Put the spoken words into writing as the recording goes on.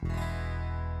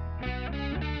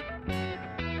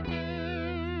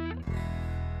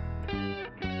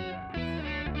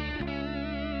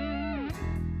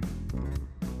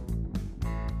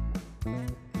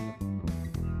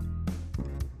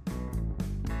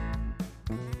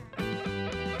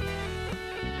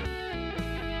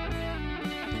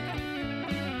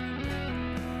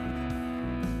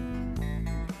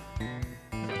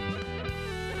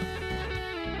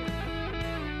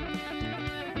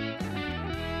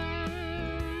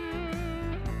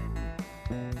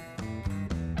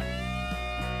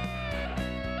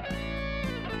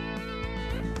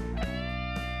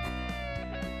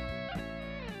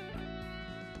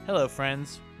Hello,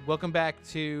 friends. Welcome back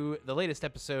to the latest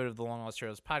episode of the Long Lost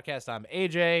Heroes podcast. I'm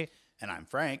AJ, And I'm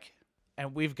Frank.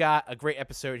 and we've got a great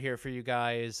episode here for you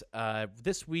guys.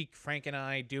 This week, Frank and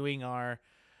I doing our,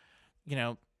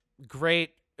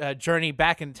 great journey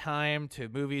back in time to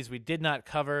movies we did not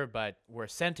cover, but were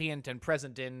sentient and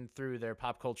present in through their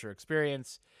pop culture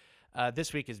experience.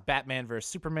 This week is Batman vs.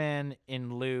 Superman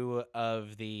in lieu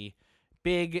of the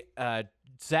big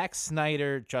Zack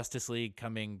Snyder Justice League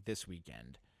coming this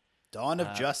weekend. Dawn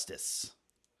of Justice.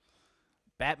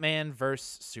 Batman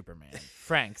vs. Superman.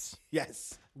 Franks,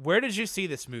 Yes. where did you see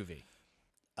this movie?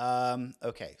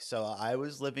 Okay, so I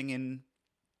was living in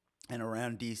and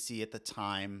around DC at the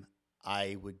time.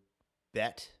 I would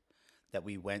bet that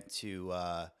we went to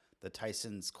the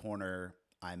Tyson's Corner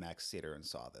IMAX theater and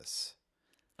saw this.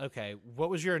 Okay, what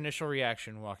was your initial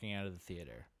reaction walking out of the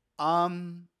theater? I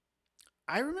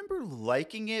remember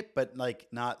liking it, but like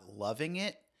not loving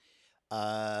it.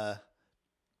 And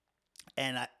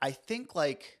I think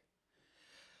like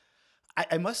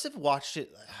I must have watched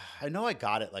it. I know I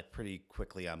got it like pretty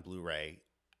quickly on Blu-ray.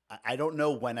 I don't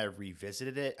know when I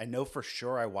revisited it. I know for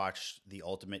sure I watched the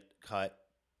Ultimate Cut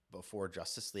before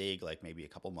Justice League, like maybe a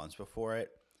couple months before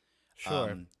it.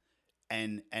 Sure.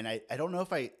 And I don't know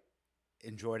if I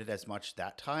enjoyed it as much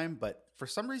that time, but for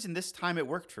some reason this time it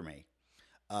worked for me.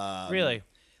 Really?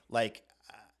 Like,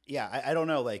 yeah, I don't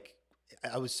know. Like,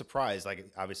 I was surprised.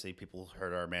 Like, obviously, people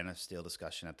heard our Man of Steel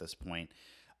discussion at this point.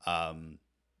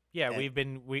 Yeah,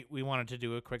 and- we wanted to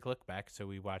do a quick look back, so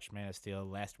we watched Man of Steel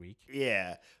last week.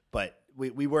 Yeah, but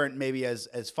we weren't maybe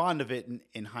as fond of it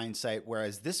in hindsight.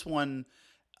 Whereas this one,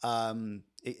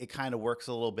 it kind of works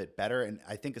a little bit better, and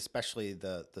I think especially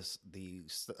the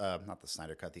not the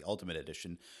Snyder Cut, the Ultimate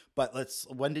Edition. But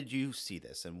when did you see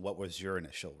this, and what was your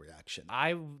initial reaction?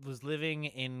 I was living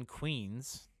in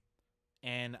Queens,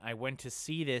 and I went to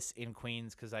see this in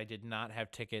Queens because I did not have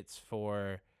tickets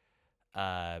for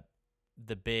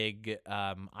the big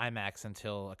IMAX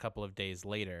until a couple of days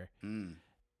later.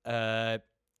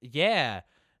 Yeah.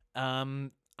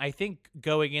 I think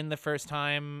going in the first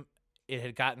time, it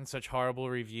had gotten such horrible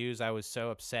reviews. I was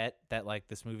so upset that like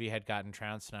this movie had gotten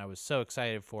trounced, and I was so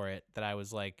excited for it that I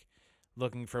was like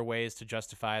looking for ways to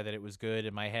justify that it was good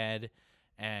in my head.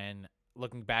 And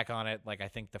looking back on it, like I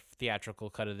think the theatrical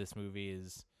cut of this movie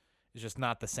is just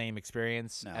not the same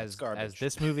experience No, as it's garbage.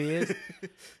 this movie is.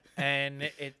 And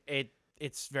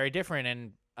it's very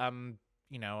different, and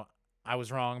I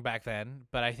was wrong back then,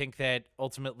 but I think that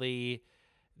ultimately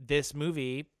this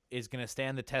movie is going to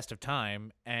stand the test of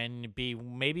time and be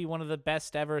maybe one of the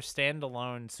best ever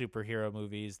standalone superhero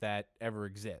movies that ever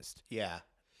exist. Yeah,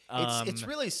 it's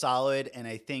really solid, and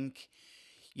I think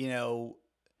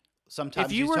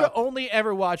sometimes If you were to only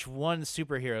ever watch one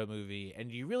superhero movie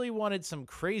and you really wanted some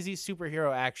crazy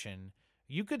superhero action,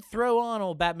 you could throw on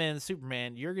old Batman and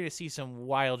Superman. You're going to see some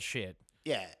wild shit.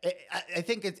 Yeah, I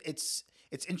think it's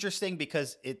interesting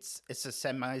because it's a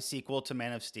semi-sequel to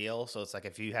Man of Steel. So it's like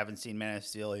if you haven't seen Man of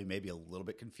Steel, you may be a little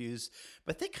bit confused.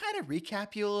 But they kind of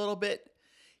recap you a little bit,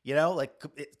 like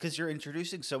because you're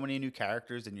introducing so many new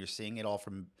characters and you're seeing it all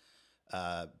from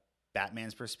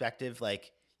Batman's perspective.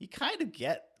 Like you kind of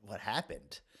get what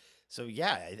happened. So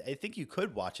yeah, I think you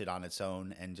could watch it on its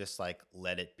own and just like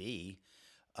let it be.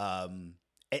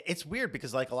 It's weird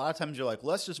because like a lot of times you're like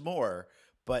less is more.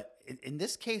 But in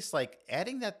this case, like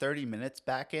adding that 30 minutes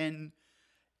back in,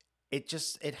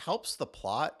 it helps the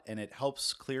plot and it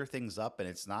helps clear things up and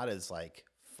it's not as like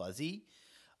fuzzy.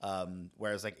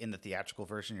 Whereas like in the theatrical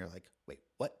version, you're like, wait,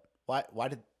 what? Why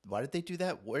did they do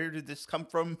that? Where did this come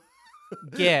from?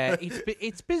 Yeah,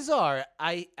 it's bizarre.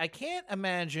 I can't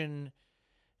imagine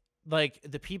like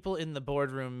the people in the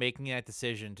boardroom making that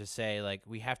decision to say like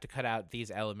we have to cut out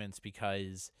these elements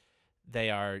because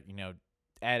they are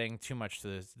adding too much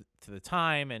to the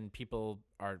time and people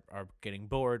are getting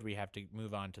bored. We have to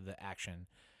move on to the action,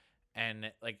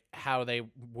 and like how they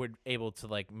would able to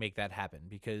like make that happen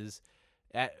because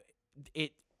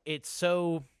it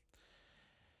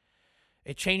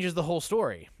changes the whole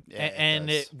story.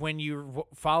 Yeah, When you're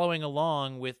following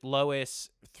along with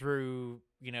Lois through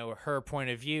her point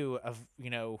of view of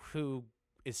who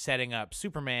is setting up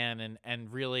Superman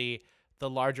and really the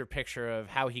larger picture of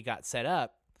how he got set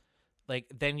up, like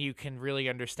then you can really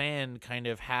understand kind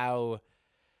of how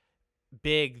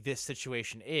big this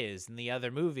situation is. In the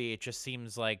other movie, it just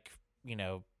seems like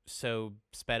so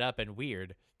sped up and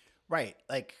weird. Right.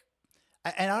 Like,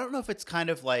 and I don't know if it's kind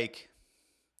of like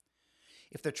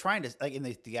if they're trying to like in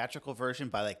the theatrical version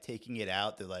by like taking it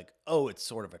out, they're like, oh, it's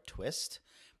sort of a twist.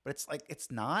 But it's like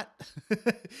it's not.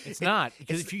 It's not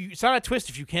because it's not a twist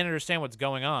if you can't understand what's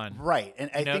going on. Right, and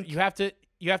I think you have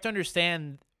to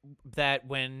understand that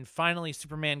when finally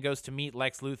Superman goes to meet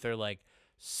Lex Luthor, like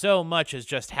so much has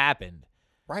just happened.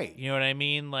 Right. You know what I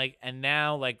mean? Like, and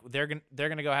now like they're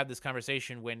gonna go have this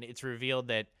conversation when it's revealed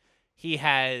that he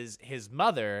has his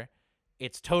mother.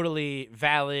 It's totally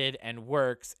valid and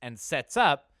works and sets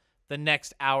up the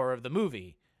next hour of the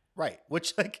movie. Right.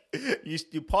 Which like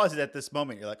you pause it at this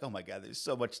moment. You're like, oh my God, there's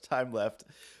so much time left.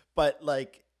 But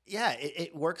like, yeah,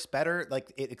 it works better.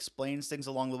 Like it explains things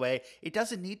along the way. It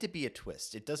doesn't need to be a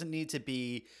twist. It doesn't need to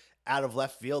be out of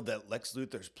left field that Lex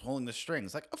Luthor's pulling the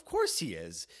strings. Like, of course he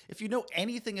is. If you know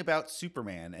anything about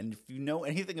Superman and if you know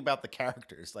anything about the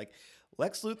characters, like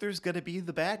Lex Luthor's gonna be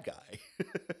the bad guy.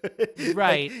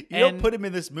 Right. Like, you don't put him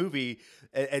in this movie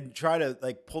and try to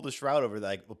like pull the shroud over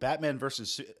like well, Batman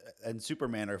and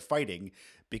Superman are fighting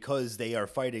because they are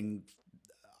fighting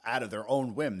out of their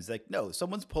own whims. Like, no,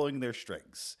 someone's pulling their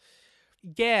strings.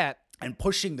 Yeah. And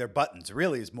pushing their buttons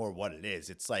really is more what it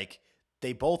is. It's like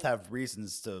they both have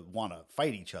reasons to want to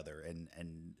fight each other,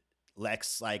 and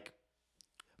Lex like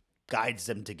guides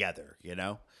them together, you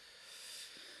know?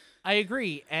 I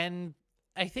agree, and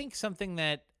I think something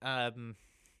that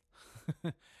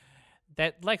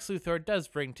that Lex Luthor does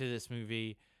bring to this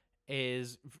movie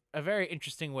is a very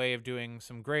interesting way of doing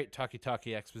some great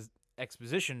talkie-talkie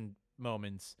exposition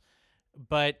moments.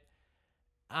 But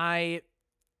I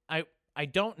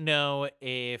don't know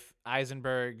if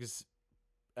Eisenberg's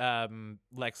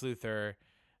Lex Luthor,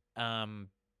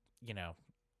 you know,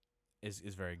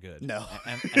 is very good. No.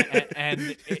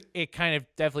 And it kind of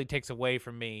definitely takes away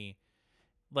from me.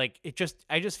 Like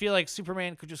I just feel like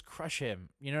Superman could just crush him.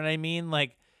 You know what I mean?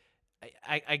 Like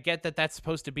I get that that's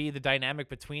supposed to be the dynamic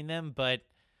between them, but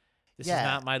this is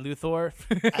not my Luthor.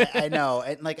 I know.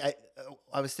 And like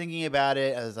I was thinking about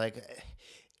it. I was like,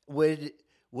 would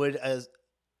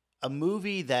a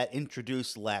movie that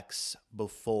introduced Lex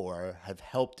before have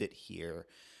helped it here?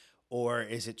 Or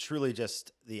is it truly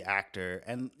just the actor?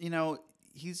 And, you know,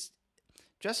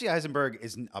 Jesse Eisenberg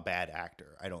isn't a bad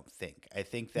actor, I don't think. I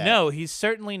think that... No, he's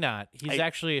certainly not. He's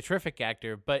actually a terrific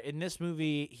actor. But in this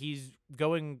movie, he's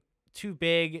going too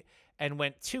big and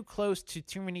went too close to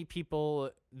too many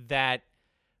people that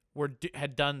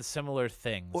had done similar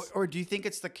things. Or do you think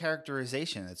it's the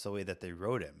characterization? It's the way that they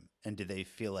wrote him. And do they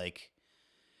feel like...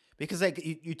 Because like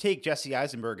you take Jesse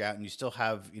Eisenberg out and you still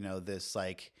have, you know, this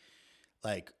like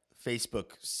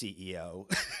Facebook CEO.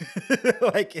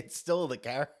 Like it's still the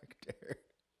character.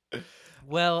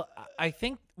 Well, I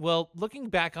think looking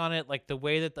back on it, like the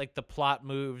way that like the plot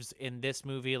moves in this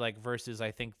movie, like versus I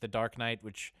think The Dark Knight,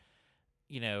 which,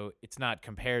 you know, it's not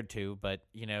compared to, but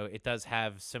you know, it does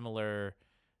have similar,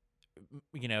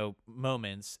 you know,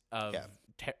 moments of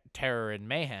terror and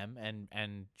mayhem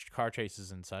and car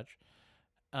chases and such.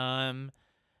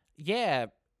 Yeah,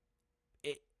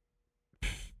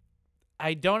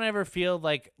 I don't ever feel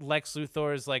like Lex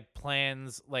Luthor's like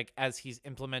plans, like as he's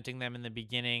implementing them in the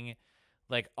beginning,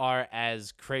 like are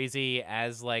as crazy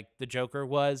as like the Joker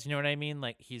was. You know what I mean?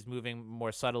 Like he's moving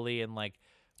more subtly and like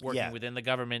working within the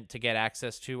government to get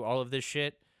access to all of this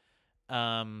shit,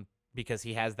 because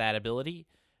he has that ability.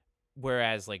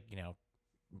 Whereas like, you know,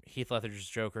 Heath Ledger's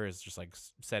Joker is just like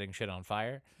setting shit on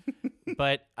fire.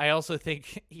 But I also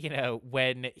think, you know,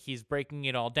 when he's breaking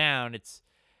it all down, it's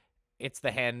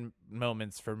the hand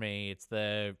moments for me. It's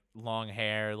the long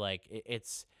hair. Like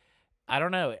it's, I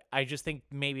don't know. I just think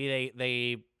maybe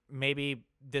maybe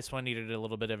this one needed a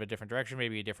little bit of a different direction,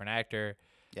 maybe a different actor.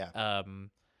 Yeah.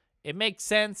 It makes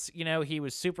sense. You know, he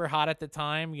was super hot at the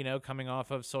time, you know, coming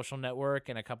off of Social Network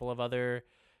and a couple of other,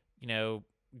 you know,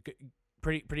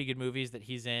 pretty good movies that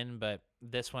he's in. But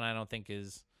this one I don't think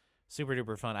is super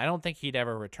duper fun. I don't think he'd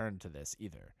ever return to this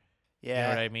either. Yeah. You know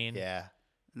what I mean? Yeah.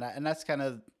 And that's kind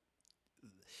of,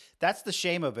 that's the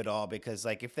shame of it all, because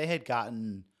like if they had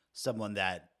gotten someone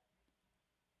that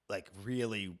like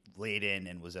really laid in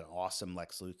and was an awesome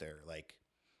Lex Luthor, like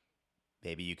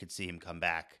maybe you could see him come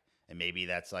back, and maybe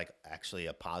that's like actually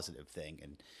a positive thing.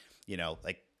 And you know,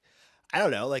 like I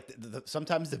don't know, like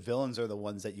sometimes the villains are the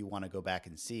ones that you want to go back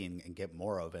and see and get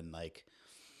more of, and like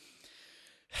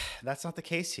that's not the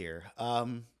case here.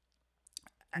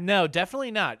 No,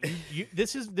 definitely not.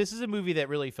 This is a movie that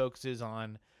really focuses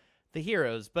on the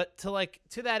heroes, but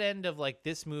to that end of like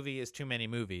this movie is too many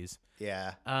movies.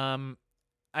 Yeah.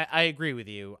 I agree with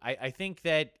you. I think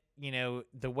that, you know,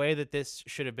 the way that this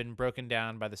should have been broken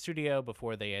down by the studio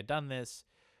before they had done this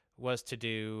was to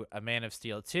do a Man of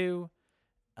Steel 2,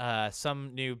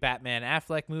 some new Batman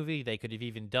Affleck movie. They could have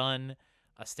even done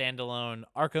a standalone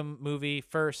Arkham movie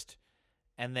first,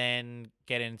 and then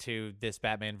get into this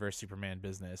Batman vs Superman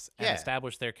business and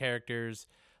establish their characters,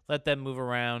 let them move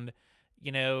around,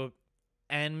 you know,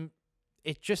 and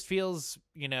it just feels,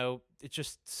 it's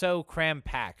just so cram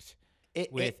packed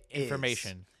with It is.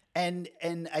 information. And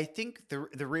I think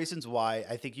the reasons why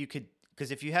I think you could,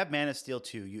 because if you have Man of Steel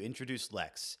 2, you introduce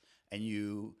Lex,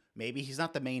 and maybe he's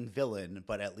not the main villain,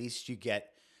 but at least you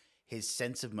get his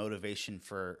sense of motivation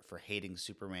for hating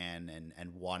Superman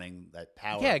and wanting that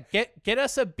power. Yeah, get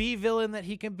us a B villain that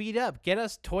he can beat up. Get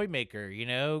us Toymaker,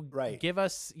 Right. Give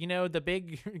us, the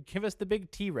big give us the big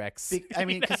T-Rex. I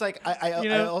mean, because like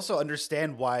I also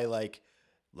understand why like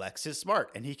Lex is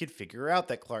smart and he could figure out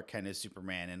that Clark Kent is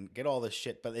Superman and get all this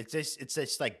shit, but it's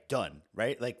just like done,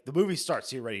 right? Like the movie starts,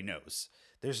 he already knows.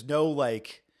 There's no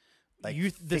like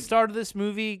the start of this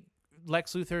movie,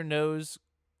 Lex Luthor knows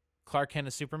Clark Kent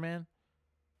is Superman.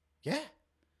 Yeah.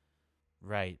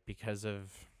 Right, because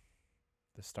of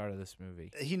the start of this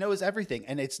movie. He knows everything,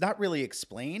 and it's not really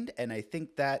explained, and I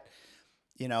think that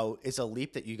is a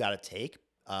leap that you got to take.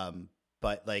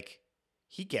 But like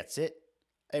he gets it.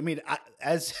 I mean,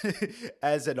 as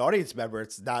as an audience member,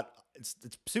 it's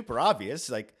super obvious.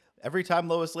 Like every time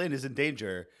Lois Lane is in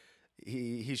danger,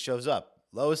 he shows up.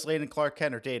 Lois Lane and Clark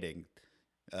Kent are dating.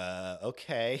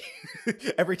 Okay.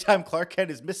 Every time Clark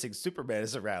Kent is missing, Superman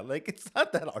is around. Like it's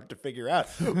not that hard to figure out.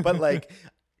 But like,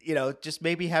 just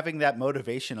maybe having that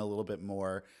motivation a little bit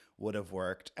more would have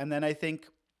worked. And then I think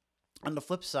on the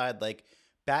flip side, like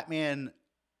Batman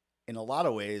in a lot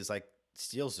of ways like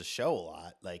steals the show a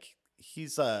lot. Like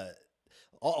he's a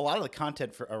lot of the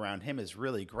content around him is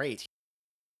really great.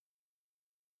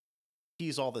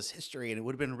 He's all this history, and it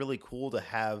would have been really cool to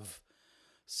have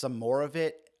some more of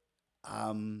it.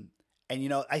 And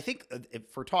I think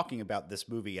if we're talking about this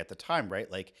movie at the time, right?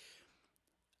 Like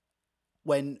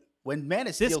when Man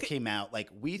of Steel came out, like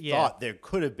we thought there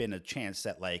could have been a chance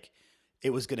that like it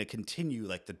was going to continue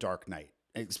like The Dark Knight,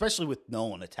 especially with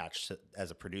Nolan attached as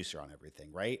a producer on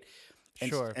everything, right? And,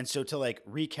 sure. And so to like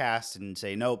recast and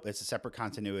say nope, it's a separate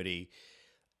continuity.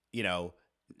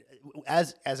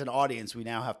 As an audience, we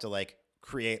now have to like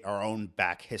create our own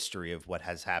back history of what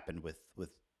has happened with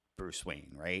Bruce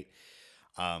Wayne, right?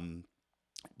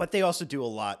 But they also do a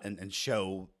lot and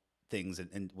show things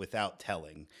and without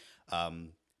telling.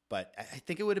 But I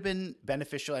think it would have been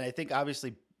beneficial, and I think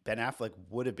obviously Ben Affleck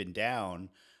would have been down,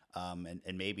 and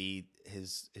maybe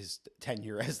his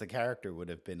tenure as the character would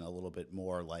have been a little bit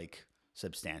more like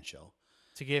substantial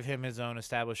to give him his own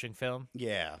establishing film.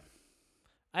 Yeah,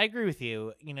 I agree with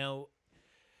you.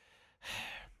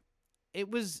 It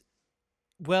was,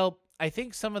 well, I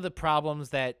think some of the problems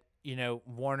that,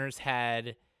 Warner's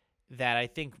had that I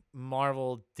think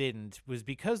Marvel didn't was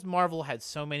because Marvel had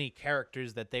so many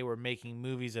characters that they were making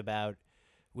movies about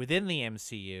within the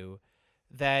MCU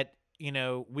that,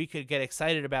 we could get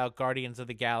excited about Guardians of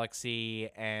the Galaxy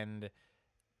and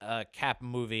a Cap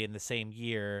movie in the same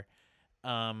year.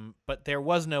 But there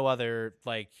was no other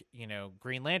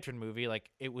Green Lantern movie. Like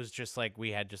it was just like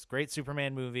we had just great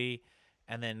Superman movie.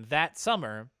 And then that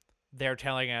summer, they're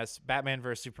telling us Batman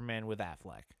vs. Superman with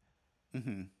Affleck.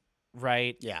 Mm-hmm.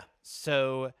 Right? Yeah.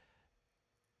 So,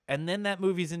 and then that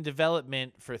movie's in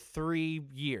development for 3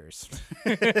 years.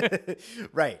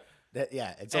 Right.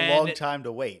 It's a long time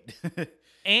to wait.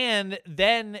 And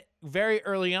then very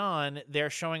early on, they're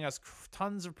showing us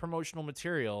tons of promotional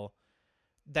material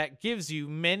that gives you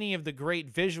many of the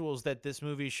great visuals that this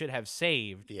movie should have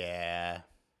saved. Yeah.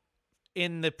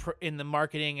 In the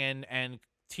marketing and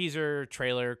teaser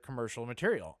trailer commercial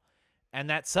material, and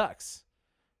that sucks.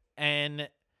 And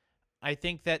I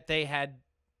think that they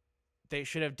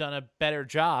should have done a better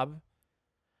job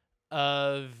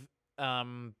of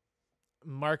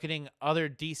marketing other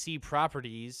DC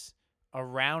properties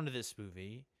around this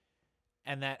movie,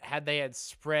 and that had they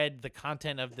spread the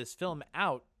content of this film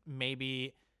out,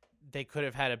 maybe they could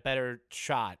have had a better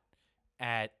shot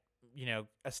at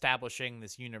establishing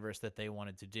this universe that they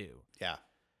wanted to do. Yeah.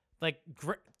 Like,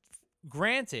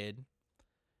 granted,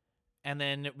 and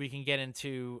then we can get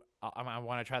into, I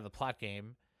want to try the plot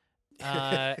game.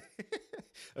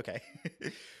 Okay.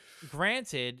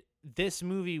 Granted, this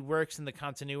movie works in the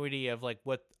continuity of like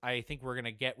what I think we're going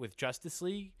to get with Justice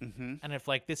League. Mm-hmm. And if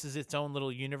like this is its own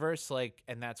little universe, like,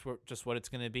 and that's just what it's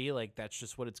going to be, like, that's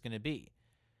just what it's going to be.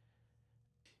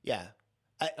 Yeah.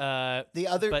 The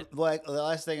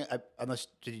last thing, unless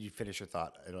did you finish your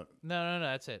thought? I don't. No,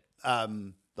 that's it.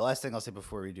 The last thing I'll say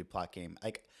before we do plot game,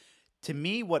 like to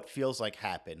me, what feels like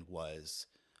happened was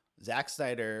Zack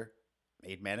Snyder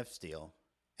made Man of Steel,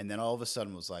 and then all of a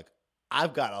sudden was like,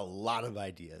 I've got a lot of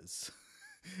ideas.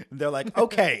 And they're like,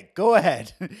 okay, go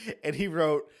ahead. And he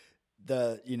wrote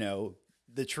the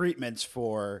treatments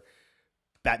for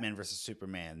Batman versus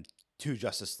Superman, 2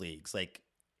 Justice Leagues, like.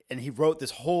 And he wrote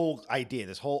this whole idea,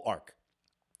 this whole arc.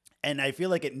 And I feel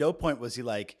like at no point was he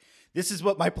like, "This is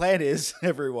what my plan is,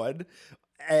 everyone,"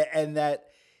 and that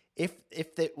if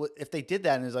they did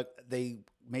that and it's like they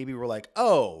maybe were like,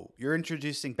 "Oh, you're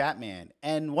introducing Batman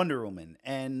and Wonder Woman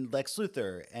and Lex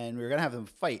Luthor, and we're gonna have them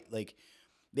fight." Like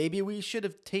maybe we should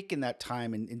have taken that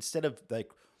time and instead of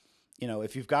like,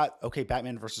 if you've got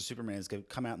Batman versus Superman is gonna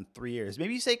come out in 3 years,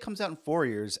 maybe you say it comes out in 4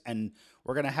 years, and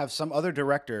we're gonna have some other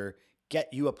director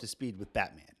get you up to speed with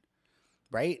Batman.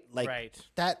 Right? Like Right.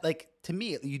 that, like to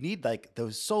me, you need like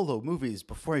those solo movies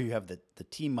before you have the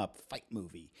team up fight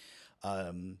movie.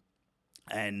 And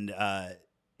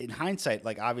in hindsight,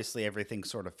 like obviously everything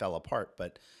sort of fell apart,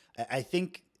 but I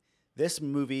think this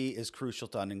movie is crucial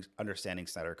to understanding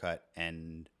Snyder Cut,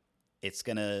 and I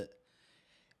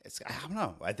don't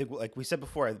know. I think like we said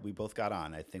before, we both got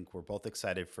on. I think we're both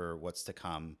excited for what's to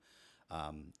come,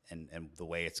 and the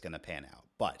way it's going to pan out.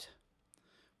 But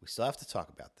we still have to talk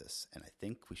about this, and I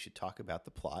think we should talk about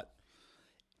the plot.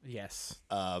 Yes.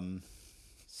 Um,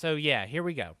 So yeah, here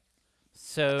we go.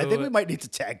 So I think we might need to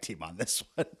tag team on this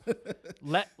one.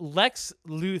 Lex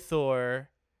Luthor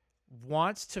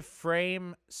wants to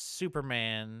frame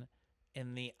Superman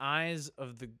in the eyes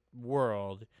of the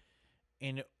world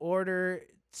in order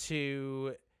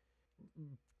to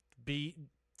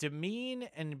demean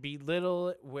and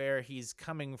belittle where he's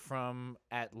coming from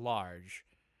at large.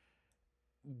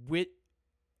 With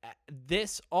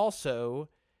this also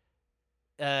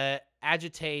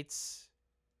agitates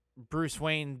Bruce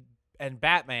Wayne and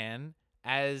Batman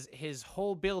as his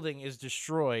whole building is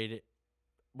destroyed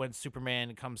when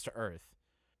Superman comes to Earth.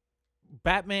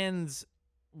 Batman's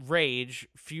rage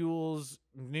fuels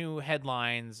new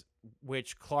headlines,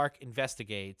 which Clark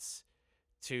investigates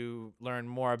to learn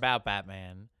more about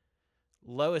Batman.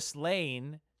 Lois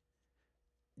Lane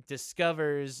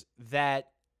discovers that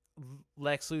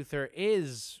Lex Luthor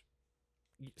is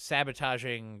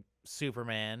sabotaging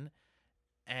Superman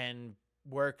and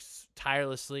works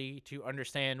tirelessly to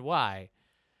understand why.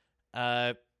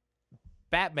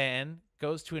 Batman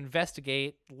goes to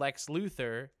investigate Lex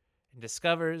Luthor and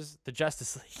discovers the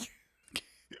Justice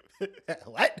League.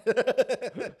 What?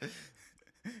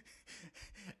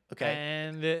 Okay.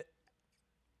 And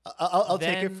I'll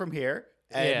take it then- from here.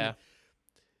 And,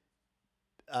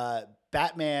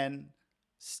 Batman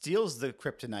steals the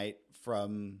kryptonite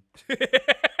from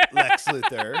Lex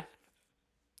Luthor,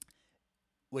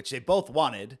 which they both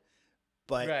wanted,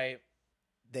 but right.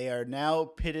 they are now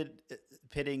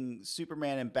pitting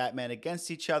Superman and Batman against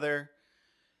each other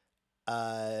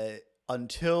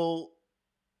until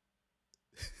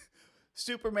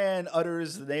Superman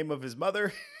utters the name of his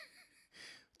mother,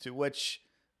 to which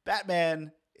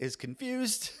Batman is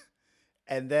confused,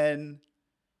 and then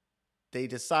they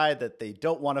decide that they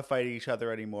don't want to fight each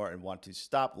other anymore and want to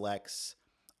stop Lex,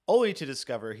 only to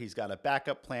discover he's got a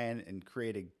backup plan in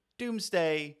creating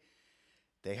Doomsday.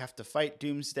 They have to fight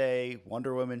Doomsday.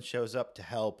 Wonder Woman shows up to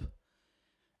help,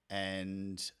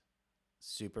 and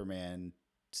Superman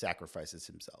sacrifices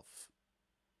himself.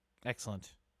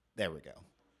 Excellent. There we go.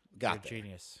 You're Got a there.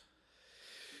 genius.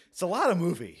 It's a lot of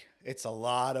movie. It's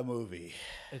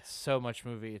It's so much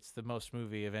movie. It's the most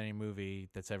movie of any movie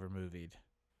that's ever movied.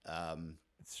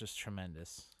 It's just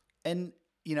tremendous. And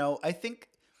I think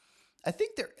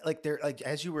they're like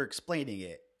as you were explaining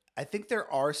it, I think there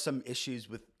are some issues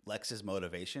with Lex's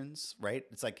motivations, right?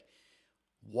 It's like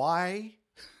why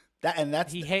that, and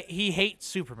that's He hates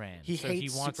Superman. he So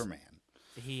hates wants, Superman.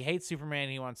 He hates Superman.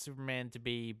 He wants Superman to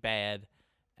be bad,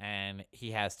 and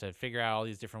he has to figure out all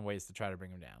these different ways to try to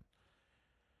bring him down.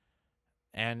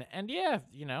 And yeah,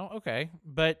 okay,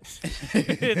 but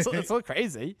it's a little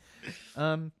crazy.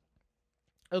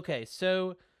 Okay,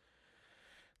 so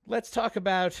let's talk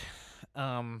about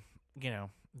the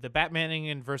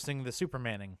Batmaning and versus the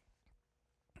Supermaning.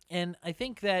 And I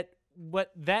think that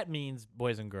what that means,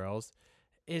 boys and girls,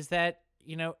 is that,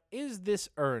 is this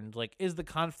earned? Like, is the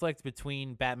conflict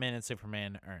between Batman and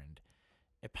Superman earned?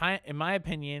 In my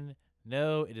opinion,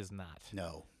 no, it is not.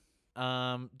 No.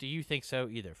 Do you think so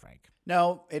either, Frank?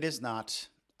 No, it is not.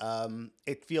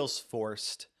 It feels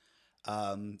forced.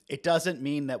 It doesn't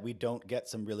mean that we don't get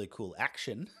some really cool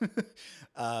action.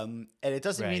 And it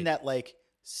doesn't mean Right. that like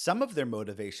some of their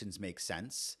motivations make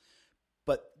sense,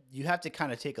 but you have to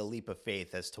kind of take a leap of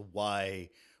faith as to why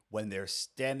when they're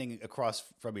standing across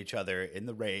from each other in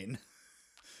the rain,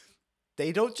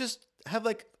 they don't just have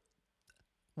like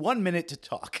 1 minute to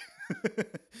talk.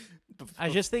 I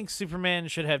just think Superman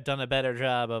should have done a better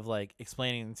job of like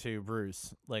explaining to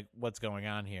Bruce like what's going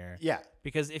on here. Yeah.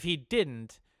 Because if he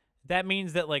didn't, that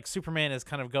means that like Superman is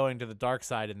kind of going to the dark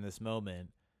side in this moment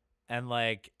and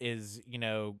like is,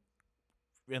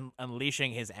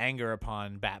 unleashing his anger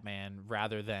upon Batman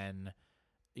rather than,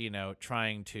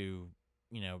 trying to,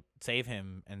 save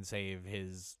him and save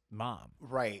his mom.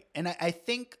 Right. And I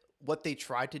think what they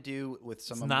tried to do with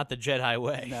some It's of not the Jedi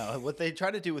way. no, what they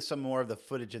tried to do with some more of the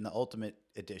footage in the Ultimate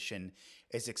Edition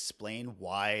is explain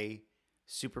why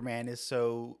Superman is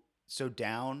so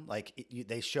down. Like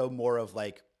they show more of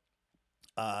like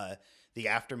the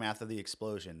aftermath of the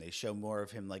explosion. They show more of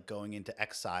him like going into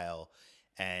exile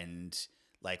and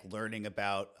like learning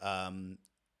about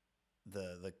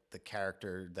the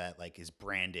character that like is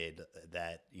branded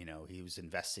that he was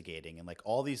investigating, and like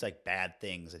all these like bad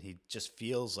things, and he just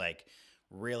feels like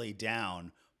really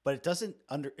down. But it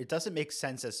doesn't make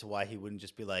sense as to why he wouldn't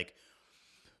just be like,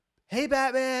 "Hey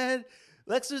Batman,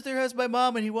 Lex Luthor has my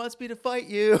mom and he wants me to fight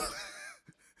you."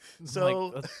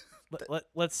 So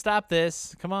let's stop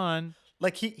this. Come on.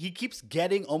 like he keeps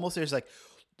getting almost there's like,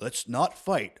 "Let's not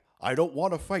fight. I don't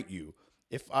want to fight you.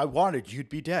 If I wanted, you'd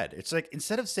be dead." It's like,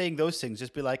 instead of saying those things,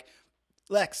 just be like,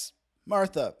 "Lex,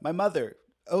 Martha, my mother.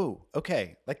 Oh,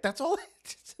 okay." Like that's all.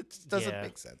 It doesn't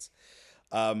make sense.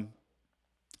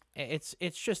 It's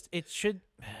just, it should,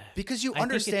 Because you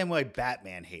understand why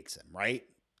Batman hates him, right?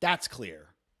 That's clear.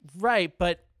 right.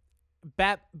 But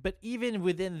even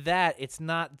within that, it's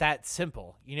not that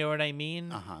simple. You know what I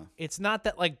mean? It's not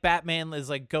that like Batman is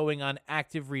like going on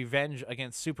active revenge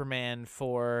against Superman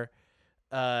for,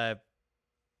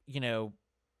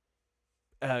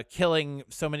 killing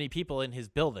so many people in his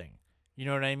building. You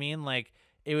know what I mean? Like,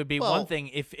 it would be one thing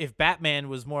if Batman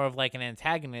was more of like an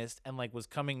antagonist and like was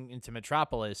coming into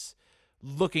Metropolis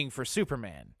looking for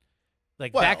Superman.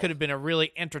 Like, that could have been a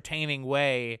really entertaining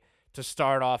way to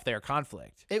start off their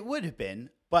conflict. It would have been,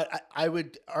 but I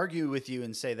would argue with you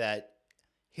and say that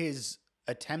his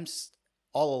attempts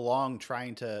all along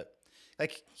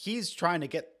he's trying to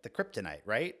get the kryptonite,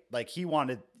 right? Like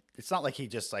it's not like he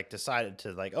just like decided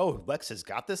to like, "Oh, Lex has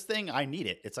got this thing, I need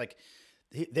it." It's like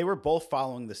they were both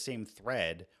following the same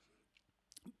thread.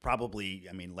 Probably,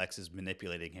 I mean, Lex is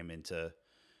manipulating him into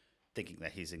thinking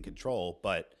that he's in control,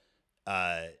 but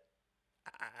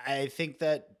I think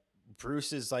that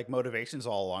Bruce's like motivations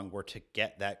all along were to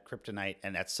get that kryptonite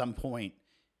and at some point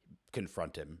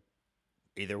confront him.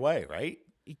 Either way, right?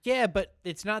 Yeah, but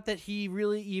it's not that he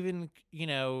really even,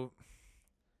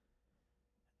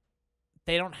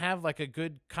 they don't have like a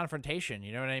good confrontation.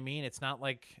 You know what I mean? It's not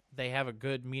like they have a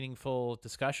good, meaningful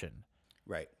discussion.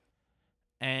 Right.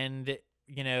 And,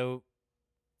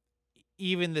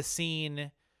 even the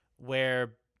scene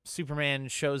where Superman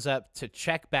shows up to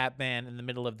check Batman in the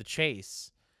middle of the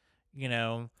chase,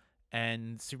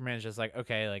 and Superman's just like,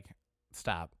 "Okay, like,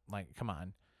 stop. Like, come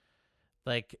on."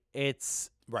 Like,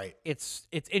 it's right. It's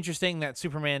interesting that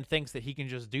Superman thinks that he can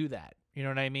just do that. You know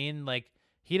what I mean? Like,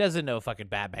 he doesn't know fucking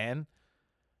Batman.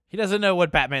 He doesn't know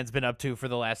what Batman's been up to for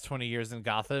the last 20 years in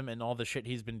Gotham and all the shit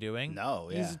he's been doing. No,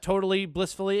 yeah. He's totally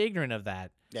blissfully ignorant of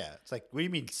that. Yeah, it's like, what do you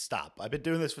mean stop? I've been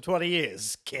doing this for 20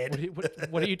 years, kid.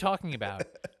 What are you talking about?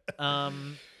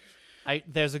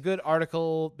 There's a good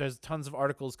article. There's tons of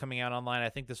articles coming out online. I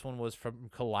think this one was from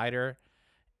Collider.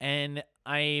 And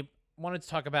I wanted to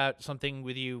talk about something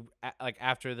with you like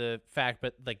after the fact,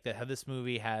 but like how this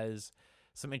movie has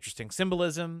some interesting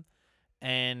symbolism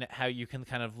and how you can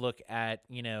kind of look at,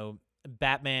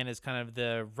 Batman as kind of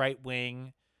the right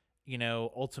wing,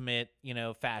 ultimate,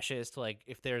 fascist. Like,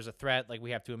 if there's a threat, like,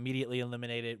 we have to immediately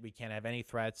eliminate it. We can't have any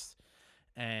threats.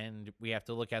 And we have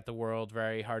to look at the world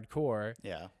very hardcore.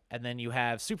 Yeah. And then you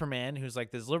have Superman, who's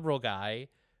like this liberal guy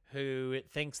who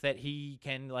thinks that he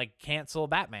can like cancel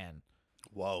Batman.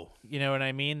 Whoa. You know what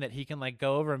I mean? That he can like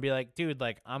go over and be like, "Dude,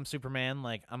 like, I'm Superman.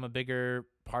 Like, I'm a bigger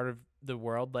part of the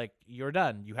world. Like, you're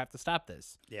done. You have to stop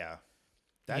this." Yeah.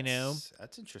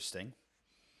 That's interesting.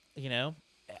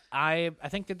 I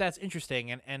think that that's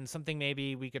interesting and something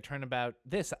maybe we could turn about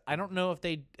this. I don't know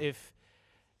if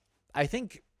I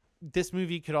think this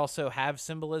movie could also have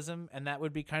symbolism, and that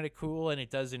would be kind of cool, and it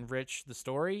does enrich the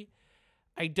story.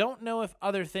 I don't know if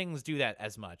other things do that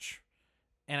as much.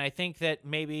 And I think that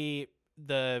maybe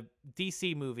the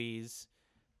DC movies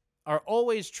are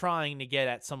always trying to get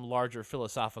at some larger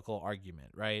philosophical argument,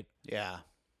 right? Yeah.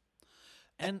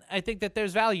 And I think that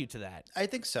there's value to that. I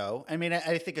think so. I mean,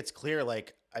 I think it's clear,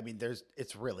 like,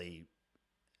 it's really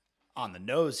on the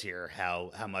nose here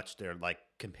how much they're like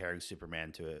comparing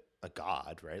Superman to a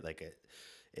god, right? Like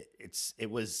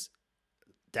it was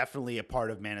definitely a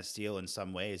part of Man of Steel in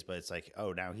some ways, but it's like,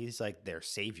 oh, now he's like their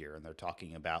savior, and they're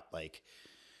talking about like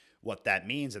what that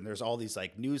means. And there's all these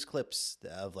like news clips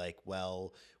of like,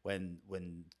 well,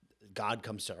 when God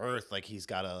comes to Earth, like he's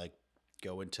got to like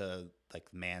go into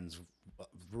like man's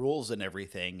rules and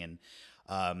everything,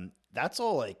 and that's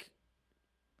all like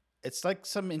it's like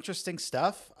some interesting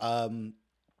stuff. And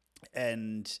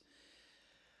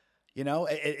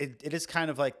it is kind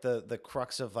of like the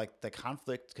crux of like the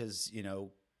conflict, because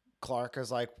Clark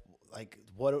is like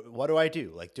what do I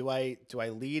do? Like do I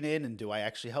lean in and do I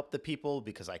actually help the people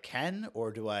because I can,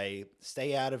 or do I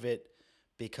stay out of it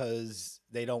because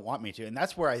they don't want me to? And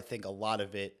that's where I think a lot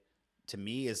of it to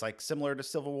me is like similar to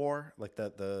Civil War, like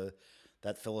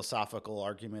that philosophical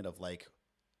argument of like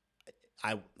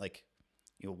I like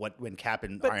what when Cap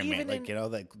and But Iron Man, even like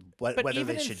in like what but whether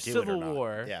even they in should do it or Civil not.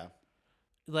 War, Yeah.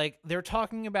 like they're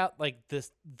talking about like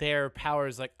their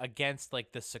powers like against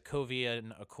like the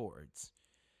Sokovian Accords.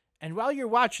 And while you're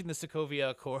watching the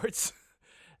Sokovia Accords,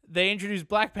 they introduce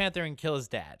Black Panther and kill his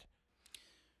dad.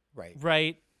 Right.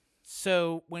 Right?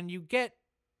 So when you get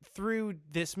through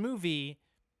this movie,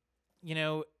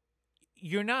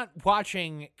 you're not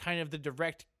watching kind of the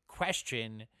direct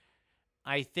question,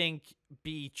 I think,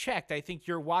 be checked. I think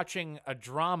you're watching a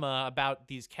drama about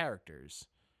these characters.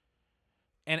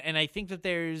 And I think that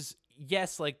there's,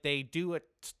 yes, like they do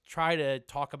try to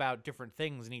talk about different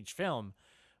things in each film,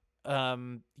 a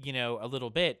little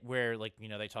bit where like,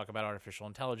 they talk about artificial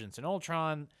intelligence in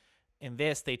Ultron. In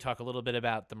this, they talk a little bit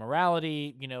about the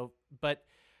morality, but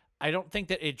I don't think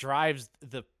that it drives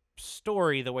the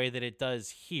story the way that it does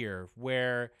here,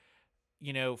 where,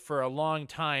 for a long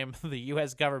time, the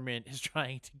U.S. government is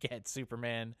trying to get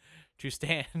Superman to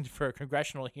stand for a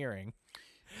congressional hearing,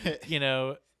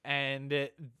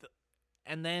 and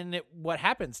then what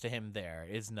happens to him there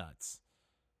is nuts.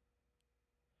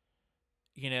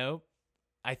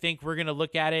 I think we're going to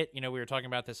look at it, we were talking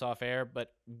about this off air,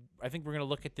 but I think we're going to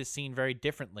look at this scene very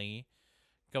differently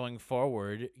going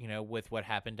forward, with what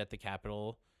happened at the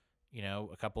Capitol,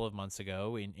 a couple of months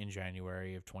ago in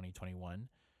January of 2021,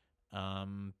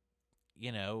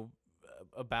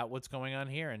 about what's going on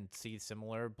here, and see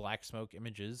similar black smoke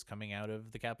images coming out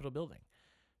of the Capitol building.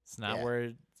 It's not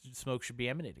where smoke should be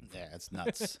emanating from. Yeah, it's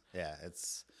nuts.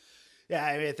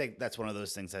 I mean, I think that's one of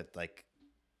those things that like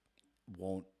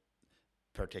won't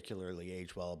particularly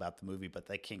age well about the movie, but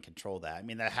they can't control that. I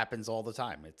mean, that happens all the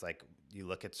time. It's like you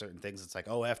look at certain things, it's like,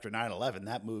 oh, after 9/11,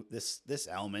 that this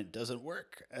element doesn't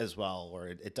work as well, or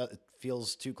it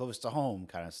feels too close to home,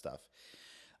 kind of stuff.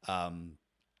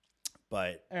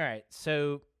 But all right,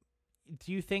 so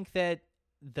do you think that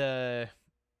the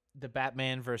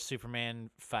Batman versus Superman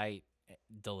fight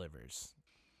delivers?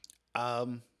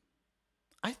 I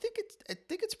think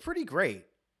it's pretty great.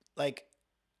 Like,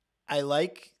 I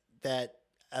like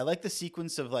the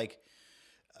sequence of like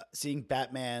seeing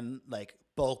Batman like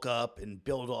bulk up and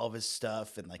build all of his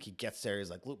stuff, and like he gets there, he's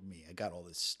like, look at me, I got all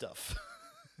this stuff.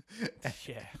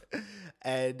 Yeah.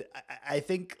 And I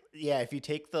think, if you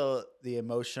take the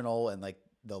emotional and like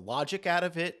the logic out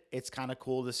of it, it's kind of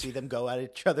cool to see them go at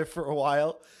each other for a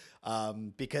while,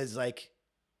 because like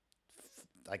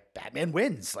Batman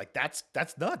wins. Like that's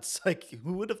nuts. Like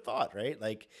who would have thought, right?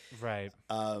 Like, right.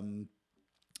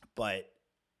 But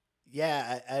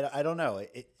yeah, I don't know.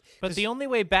 But the only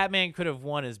way Batman could have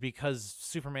won is because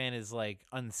Superman is like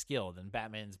unskilled, and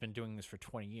Batman's been doing this for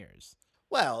 20 years.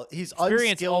 Well, he's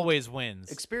experience unskilled. Always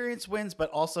wins. Experience wins, but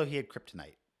also he had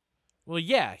kryptonite. Well,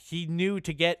 yeah, he knew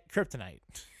to get kryptonite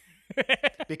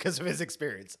because of his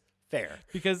experience. Fair.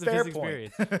 Because of Fair his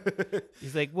point. experience.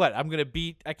 He's like, what?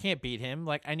 I can't beat him.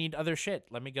 Like, I need other shit.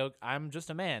 Let me go. I'm just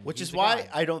a man. Which He's is a why god.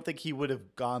 I don't think he would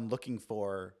have gone looking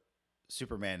for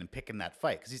Superman and picking that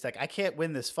fight. Because he's like, I can't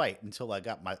win this fight until I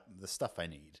got the stuff I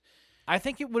need. I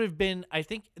think it would have been, I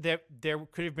think there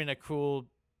could have been a cool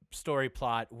story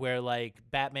plot where like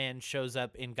Batman shows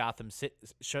up in Gotham City,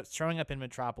 showing up in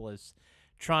Metropolis,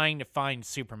 trying to find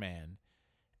Superman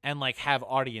and like have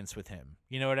audience with him.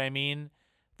 You know what I mean?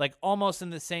 Like almost in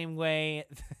the same way,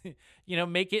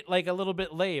 make it like a little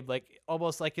bit lame, like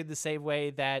almost like in the same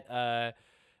way that,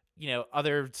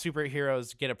 other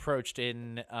superheroes get approached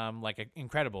in like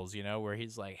Incredibles, where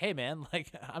he's like, hey man,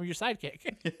 like I'm your sidekick,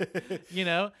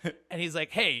 and he's like,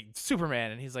 hey,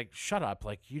 Superman. And he's like, shut up.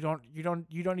 Like you don't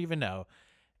even know.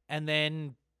 And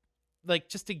then like,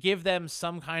 just to give them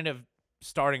some kind of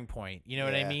starting point, you know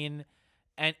what I mean?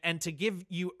 And to give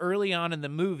you early on in the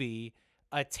movie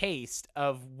a taste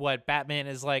of what Batman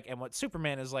is like and what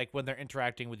Superman is like when they're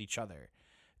interacting with each other.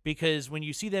 Because when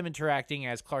you see them interacting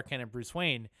as Clark Kent and Bruce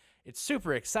Wayne, it's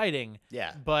super exciting.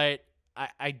 Yeah. But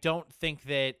I don't think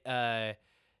that,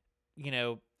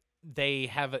 they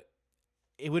have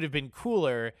it would have been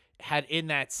cooler had in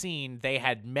that scene they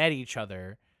had met each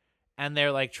other and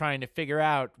they're like trying to figure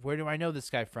out, where do I know this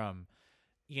guy from?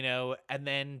 you know, and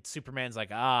then Superman's like,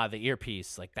 ah, the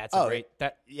earpiece, like that's a Oh, great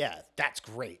that. Yeah, that's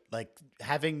great. Like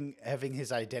having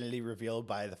his identity revealed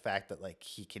by the fact that like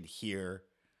he can hear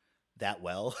that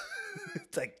well.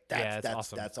 It's like Yeah, it's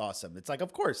awesome. that's awesome. It's like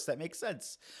of course that makes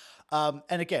sense. And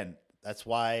again, that's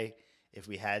why if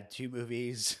we had two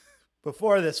movies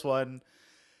before this one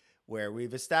where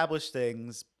we've established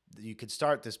things, you could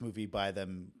start this movie by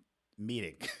them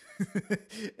meeting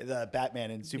the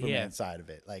Batman and Superman side of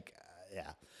it. Like,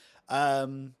 yeah.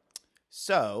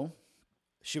 So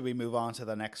should we move on to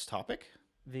the next topic?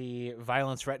 The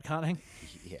violence retconning.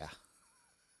 Yeah.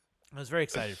 I was very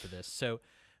excited for this. So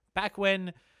back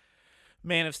when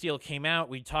Man of Steel came out,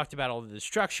 we talked about all the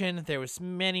destruction. There was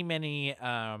many,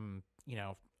 you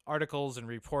know, articles and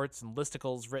reports and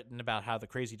listicles written about how the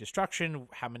crazy destruction,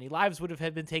 how many lives would have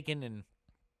had been taken, and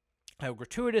how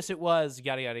gratuitous it was,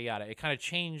 yada, yada, yada. It kind of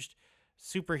changed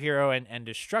superhero and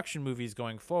destruction movies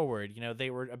going forward. You know,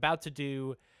 they were about to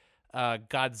do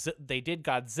Godzilla. They did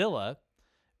Godzilla,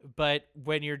 but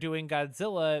when you're doing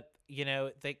Godzilla, you know,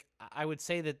 I would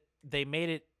say that they made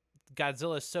it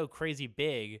Godzilla so crazy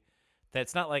big that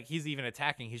it's not like he's even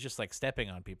attacking. He's just like stepping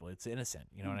on people. It's innocent.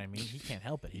 You know what I mean? He can't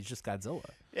help it. He's just Godzilla.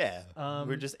 Yeah.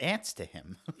 We're just ants to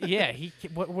him. Yeah.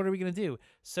 What are we going to do?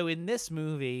 So in this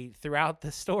movie, throughout the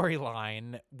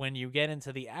storyline, when you get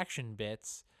into the action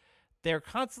bits, they're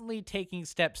constantly taking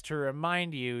steps to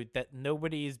remind you that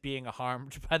nobody is being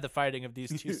harmed by the fighting of these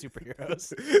two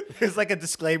superheroes. There's like a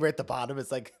disclaimer at the bottom.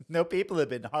 It's like no people have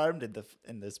been harmed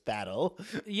in this battle.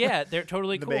 Yeah, they're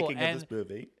totally the cool. making of this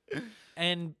movie.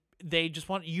 And they just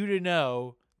want you to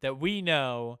know that we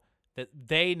know that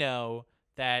they know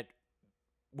that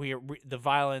the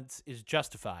violence is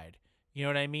justified. You know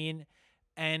what I mean?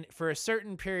 And for a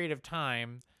certain period of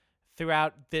time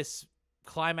throughout this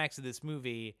climax of this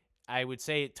movie, I would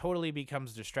say it totally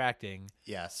becomes distracting.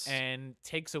 Yes. And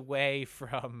takes away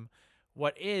from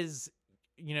what is,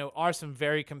 you know, are some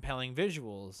very compelling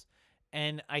visuals.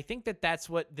 And I think that that's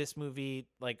what this movie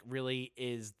like really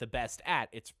is the best at.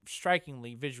 It's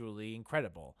strikingly visually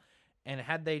incredible. And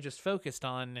had they just focused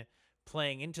on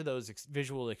playing into those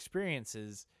visual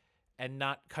experiences and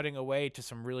not cutting away to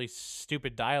some really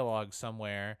stupid dialogue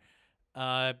somewhere,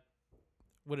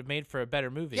 would have made for a better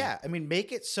movie. Yeah, I mean,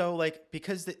 make it so like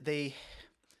because the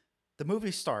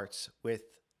movie starts with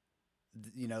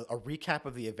you know a recap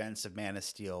of the events of Man of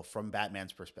Steel from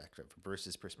Batman's perspective, from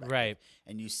Bruce's perspective, Right.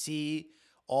 And you see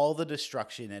all the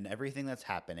destruction and everything that's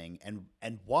happening,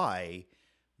 and why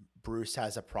Bruce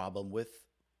has a problem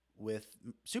with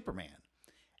Superman.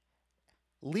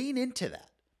 Lean into that,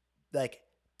 like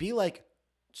be like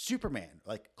Superman,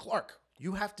 like Clark.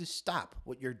 You have to stop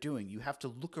what you're doing. You have to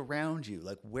look around you.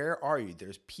 Like, where are you?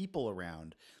 There's people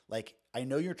around. Like, I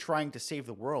know you're trying to save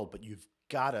the world, but you've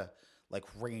got to, like,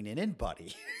 rein it in,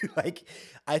 buddy. Like,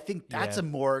 I think that's a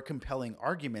more compelling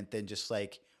argument than just,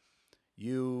 like,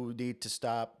 you need to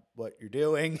stop what you're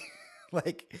doing.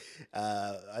 Like,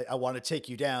 I want to take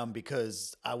you down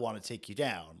because I want to take you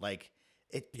down. Like,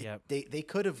 they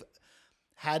could have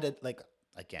had it, like,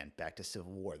 again, back to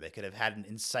Civil War. They could have had an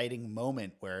inciting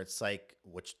moment where it's like,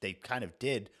 which they kind of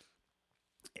did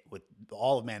with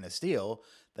all of Man of Steel,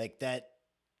 like that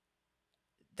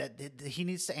he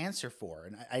needs to answer for.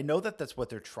 And I know that that's what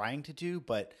they're trying to do,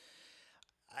 but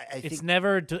I think it's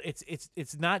never,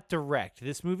 it's not direct.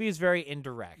 This movie is very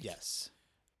indirect. Yes.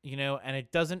 You know, and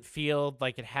it doesn't feel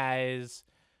like it has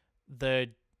the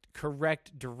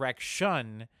correct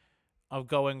direction of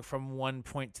going from one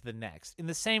point to the next, in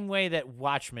the same way that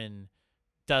Watchmen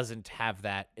doesn't have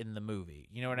that in the movie.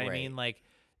 You know what I mean? Like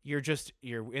you're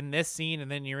in this scene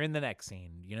and then you're in the next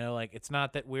scene, you know, like it's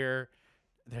not that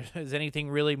there's anything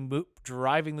really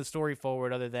driving the story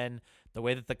forward other than the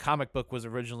way that the comic book was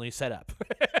originally set up.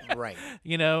 Right.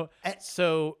 You know? And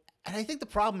I think the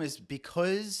problem is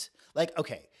because like,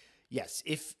 okay, yes,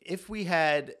 if we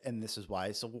had, and this is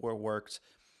why Civil War worked,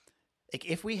 like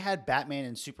if we had Batman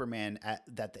and Superman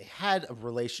that they had a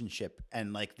relationship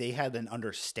and like they had an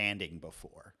understanding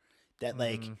before that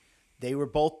like they were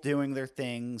both doing their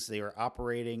things, they were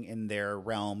operating in their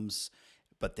realms,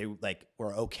 but they like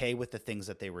were okay with the things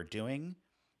that they were doing,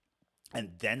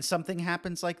 and then something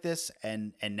happens like this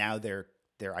and now their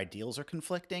ideals are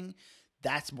conflicting,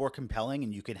 that's more compelling,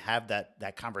 and you can have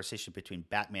that conversation between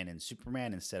Batman and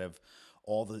Superman instead of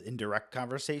all the indirect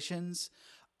conversations.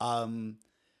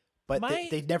 But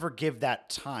they never give that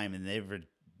time, and they never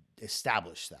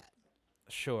establish that.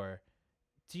 Sure.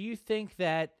 Do you think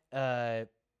that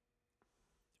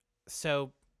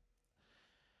so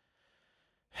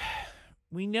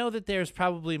we know that there's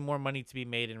probably more money to be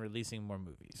made in releasing more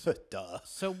movies. Duh.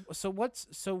 So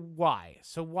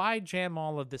why jam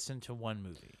all of this into one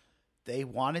movie? They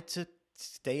wanted to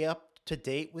stay up to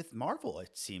date with Marvel,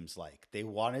 it seems like. They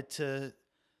wanted to.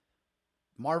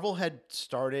 Marvel had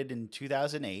started in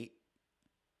 2008,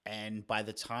 and by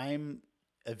the time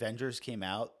Avengers came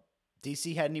out,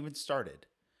 DC hadn't even started.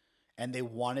 And they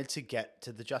wanted to get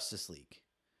to the Justice League,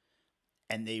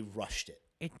 and they rushed it.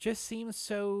 It just seems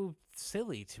so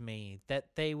silly to me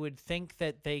that they would think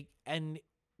that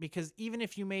because even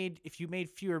if you made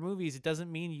fewer movies, it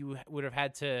doesn't mean you would have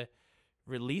had to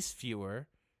release fewer.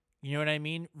 You know what I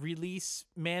mean? Release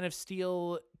Man of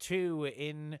Steel 2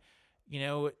 in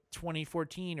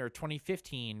 2014 or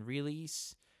 2015.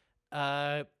 Release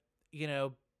Batman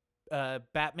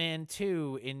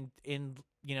 2 in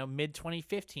mid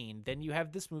 2015. Then you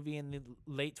have this movie in the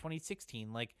late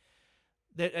 2016. Like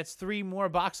that's 3 more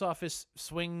box office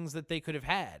swings that they could have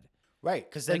had. Right,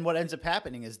 because then what ends up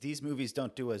happening is these movies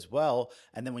don't do as well,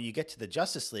 and then when you get to the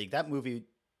Justice League, that movie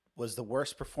was the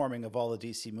worst performing of all the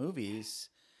DC movies,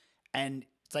 and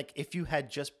it's like if you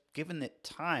had just given it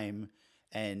time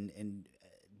and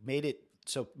made it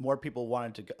so more people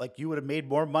wanted to go, like you would have made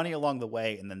more money along the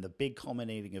way, and then the big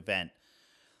culminating event.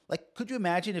 Like, could you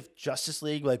imagine if Justice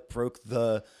League like broke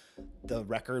the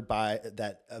record by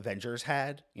that Avengers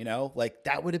had? Like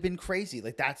that would have been crazy.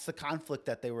 Like that's the conflict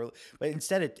that they were. But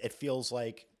instead, it feels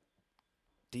like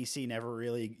DC never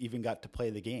really even got to play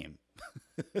the game.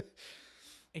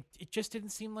 It just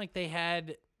didn't seem like they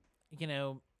had.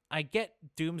 I get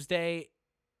Doomsday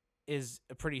is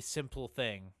a pretty simple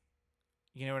thing.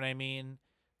 You know what I mean?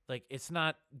 Like it's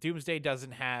not Doomsday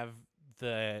doesn't have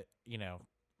the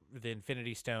the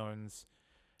Infinity Stones.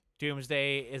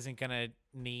 Doomsday isn't gonna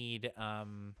need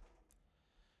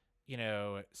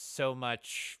so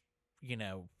much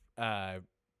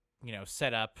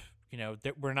set up.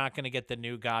 We're not gonna get the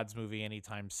new Gods movie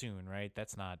anytime soon, right?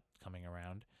 That's not coming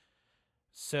around.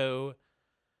 So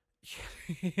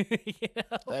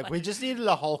like we just needed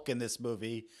a Hulk in this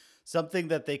movie, something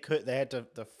that they had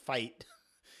to fight,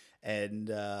 and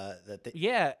that they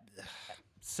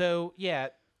So yeah.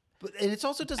 And it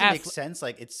also doesn't make sense.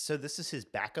 Like this is his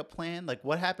backup plan. Like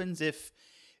what happens if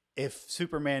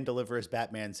Superman delivers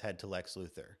Batman's head to Lex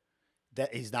Luthor?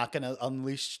 That he's not going to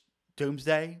unleash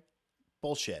Doomsday?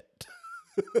 Bullshit.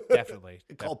 Definitely.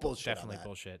 Call bullshit. Definitely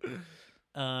bullshit.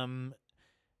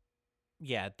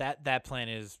 Yeah, that plan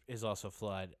is also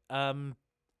flawed.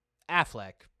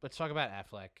 Affleck. Let's talk about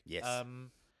Affleck. Yes.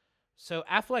 So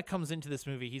Affleck comes into this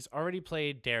movie. He's already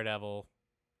played Daredevil.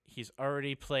 He's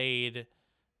already played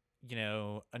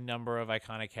a number of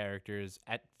iconic characters.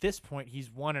 At this point,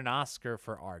 he's won an Oscar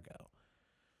for Argo.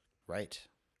 Right.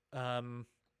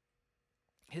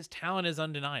 His talent is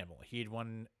undeniable. He'd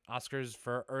won Oscars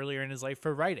for earlier in his life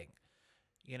for writing.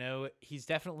 He's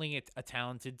definitely a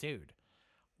talented dude.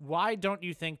 Why don't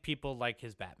you think people like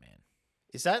his Batman?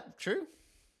 Is that true?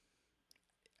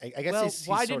 I guess. Well, he's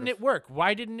why didn't it work?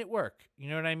 Why didn't it work? You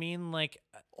know what I mean? Like,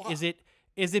 is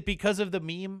it because of the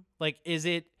meme? Like, is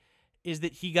that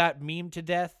he got memed to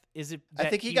death? Is it? I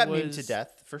think he got memed to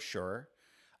death for sure.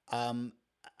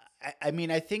 I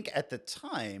mean, I think at the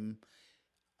time,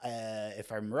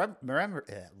 if I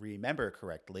remember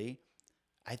correctly,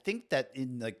 I think that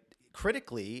in like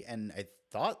critically, and I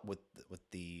thought with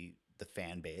the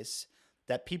fan base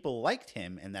that people liked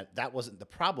him, and that wasn't the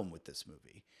problem with this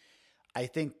movie. I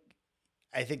think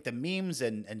the memes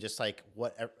and just like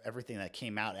everything that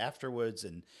came out afterwards,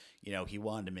 and he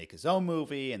wanted to make his own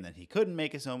movie, and then he couldn't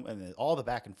make his own, and then all the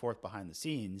back and forth behind the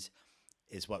scenes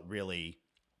is what really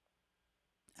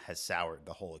has soured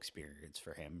the whole experience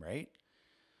for him, right?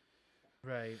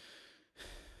 Right.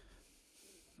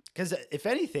 Because if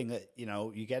anything,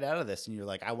 you get out of this and you're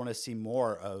like, I want to see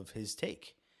more of his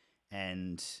take,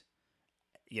 and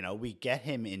we get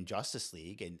him in Justice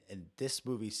League, and this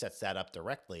movie sets that up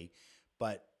directly.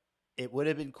 But it would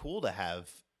have been cool to have,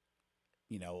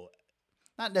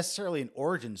 not necessarily an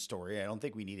origin story. I don't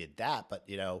think we needed that, but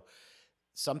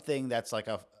something that's like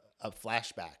a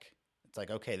flashback. It's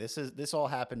like, okay, this all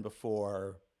happened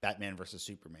before Batman versus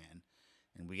Superman,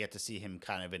 and we get to see him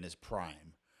kind of in his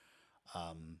prime.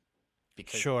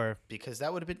 Because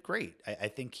that would have been great. I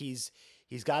think he's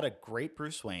got a great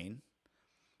Bruce Wayne,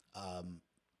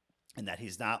 and that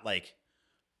he's not like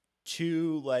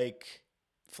too like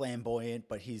flamboyant,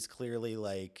 but he's clearly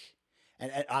like,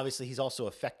 and obviously he's also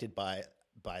affected by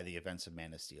the events of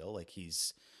Man of Steel. Like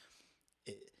he's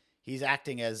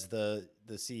acting as the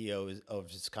CEO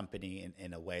of his company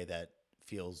in a way that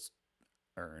feels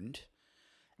earned,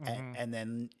 and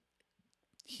then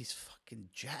he's fucking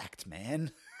jacked,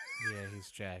 man. Yeah, he's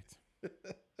jacked.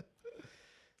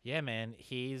 Yeah, man,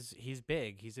 he's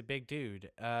big. He's a big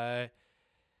dude. I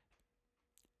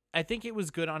think it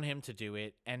was good on him to do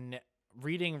it. And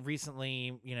reading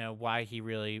recently, why he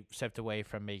really stepped away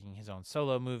from making his own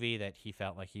solo movie, that he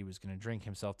felt like he was going to drink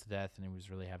himself to death and he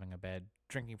was really having a bad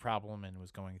drinking problem and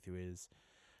was going through his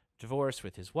divorce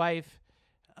with his wife.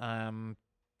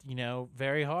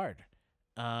 Very hard.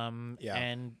 Yeah.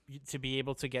 And to be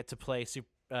able to get to play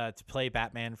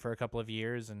Batman for a couple of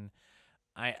years, and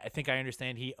I think I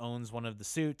understand he owns one of the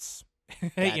suits.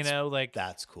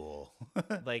 That's cool.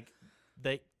 like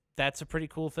that's a pretty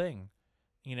cool thing.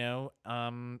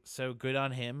 So good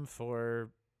on him for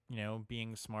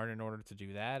being smart in order to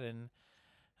do that. And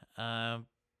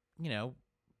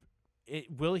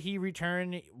will he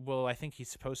return? Well, I think he's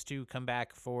supposed to come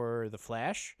back for The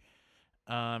Flash,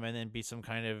 and then be some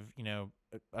kind of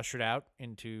ushered out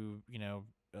into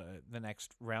the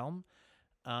next realm.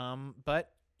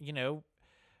 But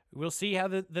we'll see how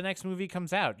the next movie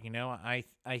comes out.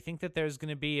 I think that there's going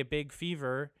to be a big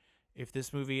fever, if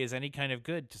this movie is any kind of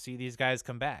good, to see these guys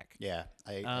come back. Yeah,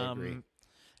 I agree.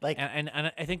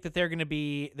 And I think that they're going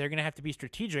to have to be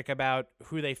strategic about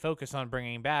who they focus on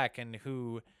bringing back and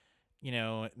who,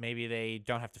 maybe they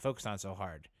don't have to focus on so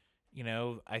hard.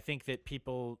 I think that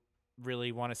people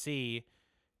really want to see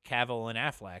Cavill and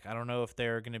Affleck. I don't know if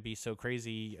they're going to be so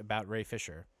crazy about Ray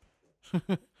Fisher.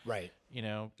 Right.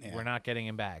 Yeah. We're not getting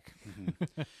him back.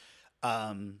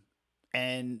 Mm-hmm.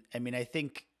 And I mean, I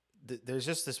think there's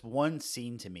just this one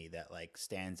scene to me that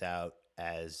stands out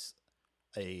as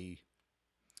a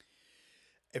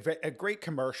great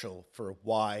commercial for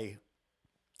why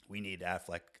we need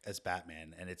Affleck as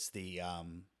Batman. And it's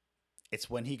it's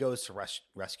when he goes to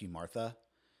rescue Martha.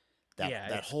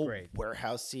 That whole great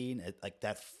warehouse scene,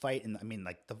 that fight, and I mean,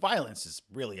 the violence is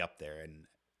really up there, and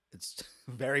it's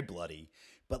very bloody.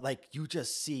 But you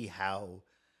just see how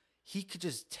he could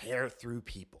just tear through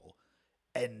people,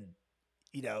 and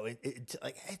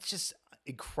it's just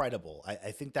incredible.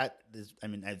 I think that is. I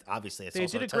mean, obviously, it's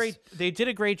they did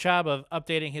a great job of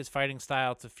updating his fighting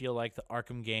style to feel like the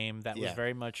Arkham game. That was Yeah.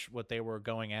 very much what they were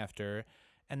going after.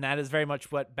 And that is very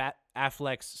much what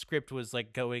Affleck's script was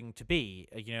going to be,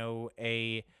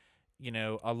 a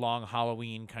long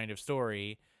Halloween kind of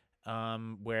story,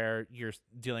 where you're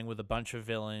dealing with a bunch of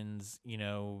villains,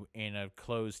 in a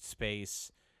closed space,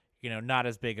 not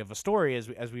as big of a story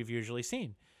as we've usually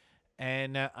seen.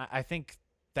 And I think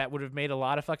that would have made a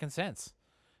lot of fucking sense.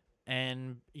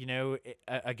 And,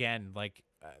 again,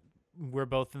 we're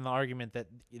both in the argument that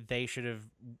they should have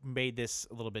made this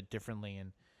a little bit differently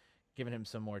and given him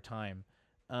some more time.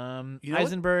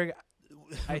 Eisenberg,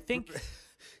 I think.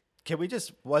 Can we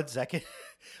just 1 second?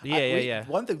 Yeah.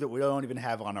 One thing that we don't even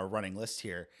have on our running list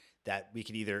here that we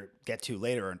could either get to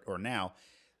later or now,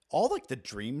 all the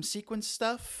dream sequence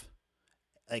stuff,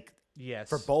 yes,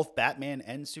 for both Batman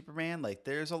and Superman,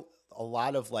 there's a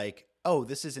lot of oh,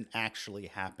 this isn't actually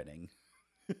happening.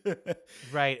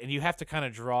 Right, and you have to kind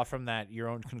of draw from that your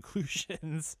own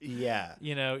conclusions. Yeah.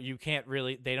 You can't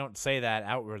really, they don't say that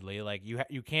outwardly.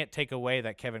 You can't take away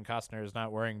that Kevin Costner is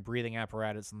not wearing breathing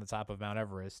apparatus on the top of Mount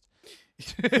Everest.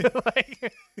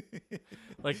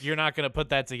 You're not going to put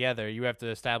that together. You have to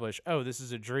establish, oh, this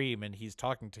is a dream and he's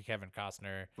talking to Kevin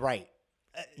Costner. Right.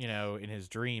 In his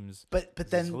dreams. But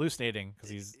then he's hallucinating because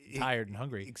he's tired and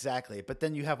hungry. Exactly. But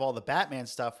then you have all the Batman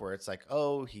stuff where it's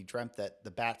oh, he dreamt that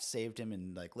the bats saved him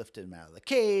and lifted him out of the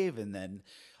cave. And then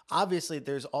obviously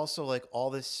there's also all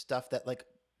this stuff that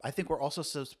I think we're also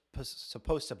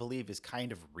supposed to believe is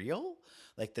kind of real.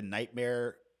 The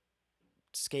nightmare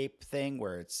scape thing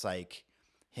where it's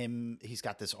he's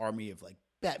got this army of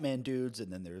Batman dudes, and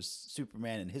then there's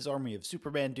Superman and his army of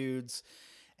Superman dudes.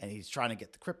 And he's trying to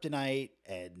get the kryptonite,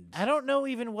 and I don't know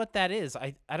even what that is.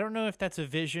 I don't know if that's a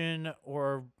vision,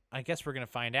 or I guess we're gonna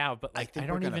find out. But I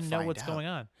don't even know what's going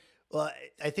on. Well,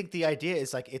 I think the idea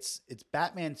is it's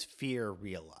Batman's fear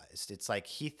realized. It's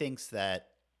he thinks that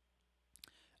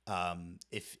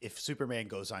if Superman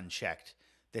goes unchecked,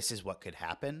 this is what could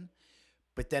happen.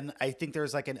 But then I think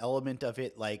there's an element of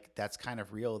it that's kind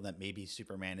of real, that maybe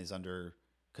Superman is under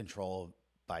control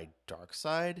by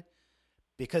Darkseid.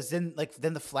 Because then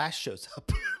the Flash shows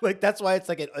up. That's why it's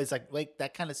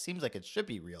that kind of seems like it should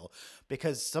be real,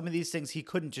 because some of these things he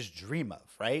couldn't just dream of,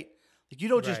 right? You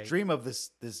don't just dream of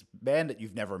this man that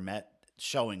you've never met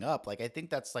showing up. I think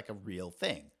that's a real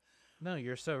thing. No,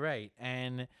 you're so right.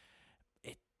 And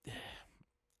it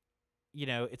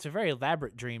it's a very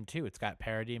elaborate dream too. It's got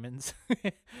parademons.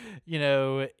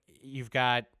 You've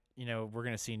got, we're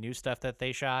going to see new stuff that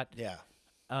they shot. Yeah.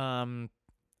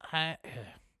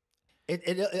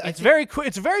 It's very cool.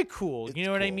 It's very cool. You It's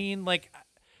know what I cool. mean? Like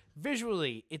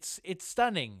visually, it's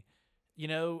stunning. You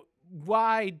know,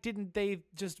 why didn't they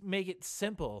just make it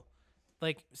simple?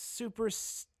 Like super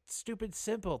stupid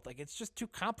simple. Like it's just too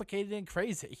complicated and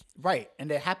crazy. Right,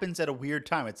 and it happens at a weird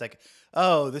time. It's like,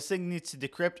 oh, this thing needs to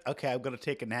decrypt. Okay, I'm gonna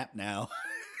take a nap now.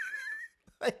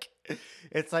 Like,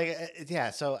 it's like,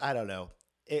 yeah. So I don't know.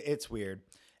 It's weird.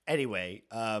 Anyway,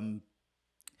 I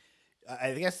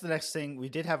guess the next thing we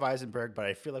did have Eisenberg, but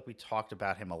I feel like we talked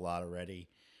about him a lot already.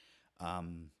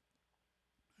 Um,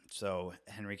 so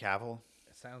Henry Cavill.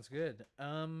 Sounds good.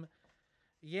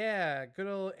 Yeah, good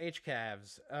old H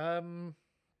Cavs.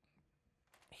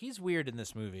 He's weird in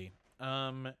this movie.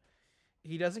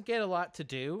 He doesn't get a lot to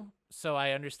do, so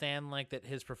I understand like that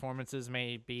his performances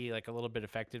may be like a little bit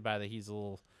affected by that he's a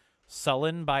little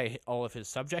sullen by all of his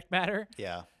subject matter.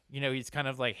 Yeah, You know, he's kind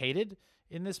of like hated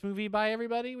in this movie by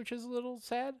everybody, which is a little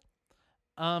sad.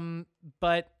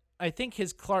 But I think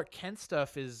his Clark Kent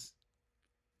stuff is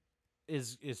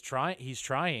trying. He's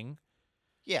trying.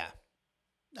 yeah.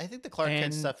 I think the Clark Kent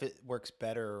And stuff it works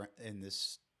better in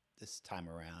this time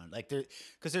around. Like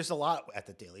because there's a lot at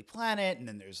the Daily Planet, and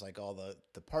then there's like all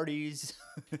the parties.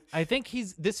 I think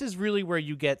this is really where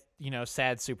you get, you know,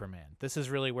 sad Superman. This is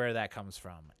really where that comes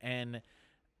from. And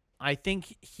I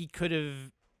think he could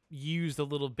have used a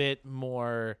little bit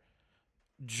more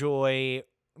joy,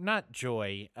 not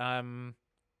joy,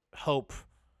 hope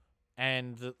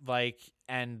and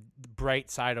and the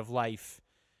bright side of life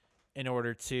in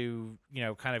order to, you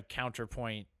know, kind of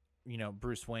counterpoint, you know,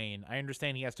 Bruce Wayne. I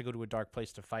understand he has to go to a dark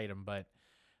place to fight him, but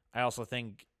I also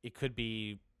think it could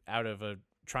be out of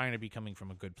trying to be coming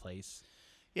from a good place.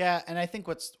 Yeah, and I think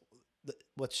what's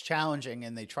challenging,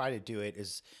 and they try to do it,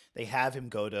 is they have him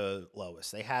go to Lois.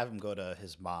 They have him go to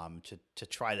his mom to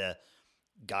try to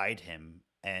guide him,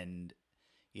 and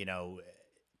you know,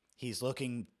 he's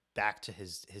looking back to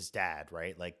his dad,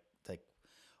 right? Like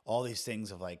all these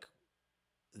things of like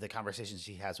the conversations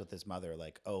he has with his mother,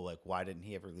 like, oh, like why didn't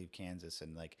he ever leave Kansas,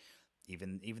 and like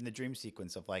even the dream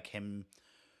sequence of like him,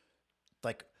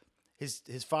 like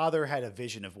his father had a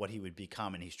vision of what he would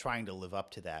become, and he's trying to live up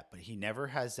to that, but he never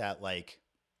has that like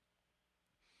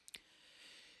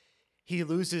he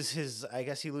loses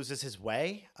his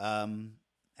way,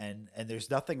 and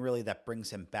there's nothing really that brings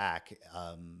him back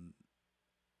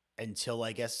until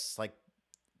I guess like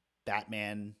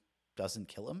Batman doesn't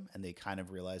kill him and they kind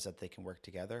of realize that they can work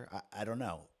together. I don't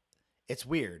know. It's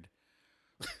weird.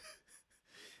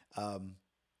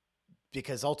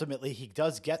 Because ultimately he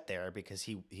does get there because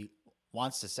he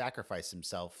wants to sacrifice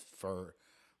himself for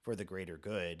the greater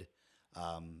good.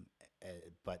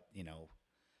 But you know,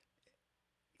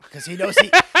 because he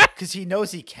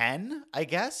knows he can, I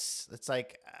guess. It's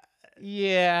like,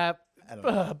 Yeah. I don't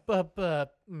know.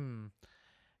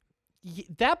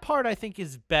 That part I think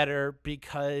is better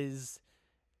because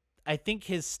I think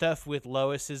his stuff with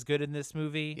Lois is good in this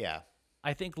movie. Yeah.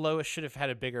 I think Lois should have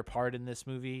had a bigger part in this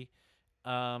movie.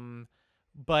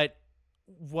 But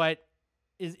what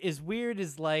is weird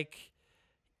is like,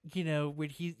 you know,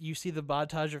 when you see the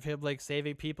montage of him like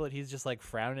saving people and he's just like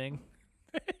frowning.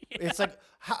 It's like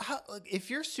how like,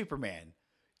 if you're Superman,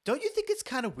 don't you think it's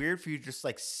kind of weird for you to just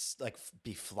like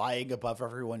be flying above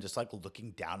everyone, just like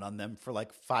looking down on them for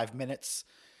like 5 minutes?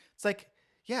 It's like,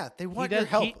 yeah, they want your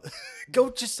help. Go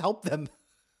just help them.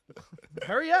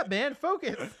 Hurry up, man!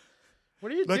 Focus.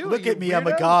 What are you doing? Look at me, I'm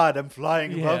a god. I'm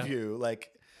flying above you.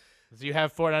 Like, do you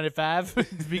have 495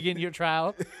 to begin your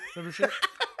trial membership?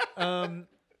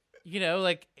 You know,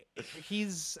 like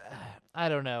he's, I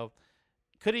don't know,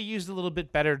 could have used a little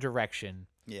bit better direction.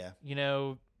 yeah, You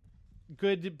know,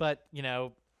 good, but you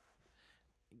know,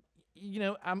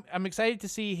 I'm excited to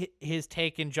see his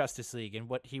take in Justice League and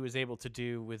what he was able to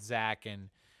do with Zach, and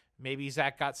maybe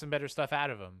Zach got some better stuff out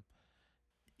of him.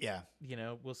 yeah. You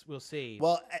know, we'll see.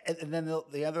 Well, and then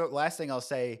the other last thing I'll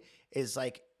say is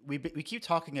like we keep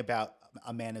talking about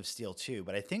a Man of Steel too,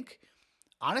 but I think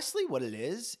honestly what it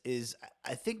is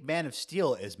I think Man of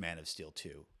Steel is Man of Steel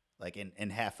 2, like in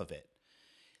half of it.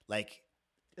 Like,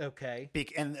 okay.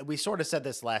 and we sort of said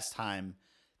this last time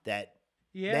that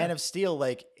Yeah. Man of Steel,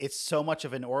 like it's so much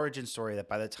of an origin story that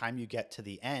by the time you get to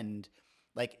the end,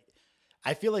 like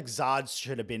I feel like Zod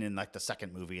should have been in like the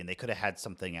second movie and they could have had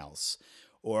something else.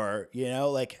 Or, you know,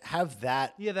 like have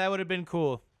that. Yeah, that would have been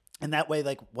cool. And that way,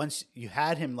 like once you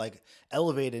had him like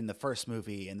elevated in the first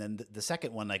movie and then the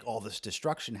second one, like all this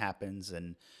destruction happens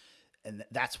and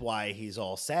that's why he's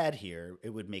all sad here. It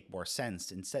would make more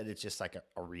sense. Instead, it's just like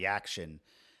a reaction.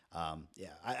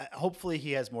 Yeah, hopefully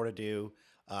he has more to do.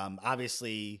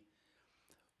 Obviously,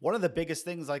 one of the biggest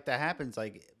things like that happens,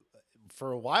 like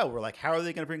for a while we're like, how are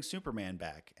they going to bring Superman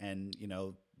back? And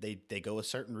they go a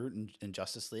certain route in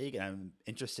Justice League, and I'm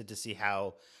interested to see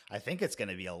how. I think it's going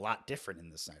to be a lot different in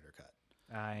the Snyder Cut.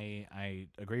 I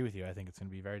agree with you. I think it's going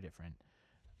to be very different.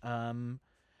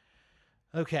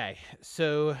 Okay,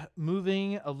 so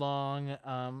moving along,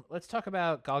 let's talk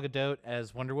about Gal Gadot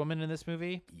as Wonder Woman in this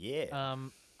movie. Yeah.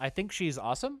 I think she's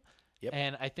awesome. Yep.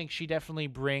 And I think she definitely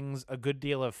brings a good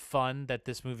deal of fun that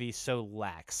this movie so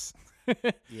lacks.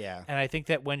 Yeah. And I think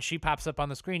that when she pops up on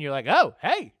the screen, you're like, oh,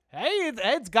 hey,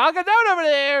 it's Gal Gadot over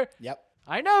there. Yep.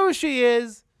 I know who she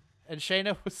is. And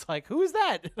Shayna was like, who is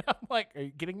that? And I'm like, are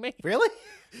you kidding me? Really?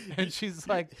 And she's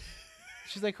like,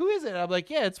 who is it? And I'm like,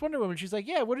 yeah, it's Wonder Woman. She's like,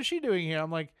 yeah, what is she doing here?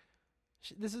 I'm like,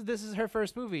 this is her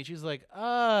first movie. She's like,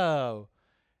 oh.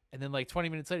 And then like 20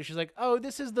 minutes later, she's like, oh,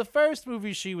 this is the first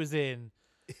movie she was in.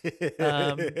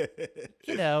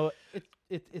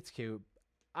 It's cute.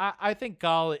 I think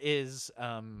Gal is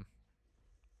a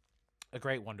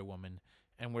great Wonder Woman,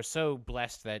 and we're so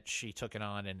blessed that she took it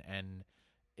on and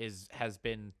has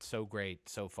been so great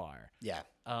so far. Yeah.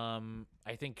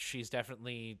 I think she's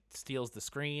definitely steals the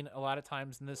screen a lot of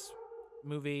times in this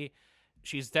movie.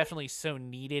 She's definitely so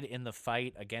needed in the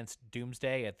fight against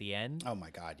Doomsday at the end. Oh my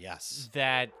God, yes.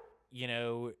 That,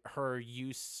 her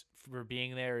use for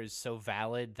being there is so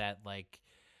valid that like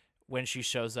when she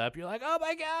shows up, you're like, oh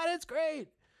my God, it's great.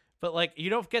 But like, you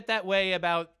don't get that way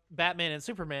about Batman and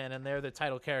Superman, and they're the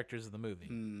title characters of the movie.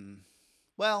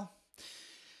 Well,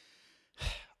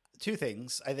 two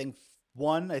things. I think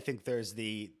one, there's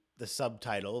the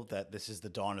subtitle that this is the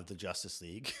dawn of the Justice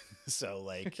League. So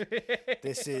like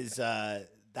this is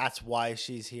that's why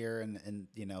she's here, and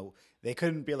they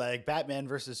couldn't be like Batman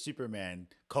versus Superman :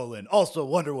 also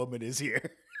Wonder Woman is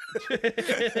here.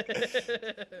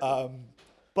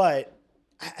 But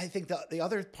I think the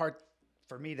other part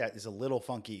for me that is a little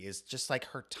funky is just like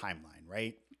her timeline,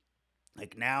 right?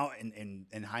 Like now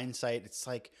in hindsight, it's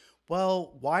like,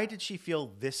 well, why did she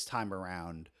feel this time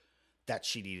around that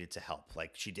she needed to help?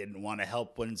 Like she didn't want to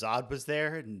help when Zod was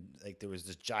there, and like there was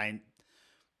this giant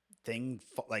thing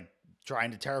like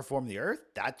trying to terraform the earth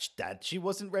that she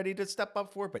wasn't ready to step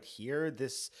up for. But here,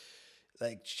 this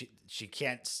like she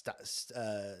can't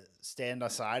stand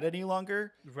aside any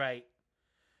longer. Right.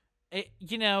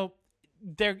 They're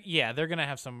gonna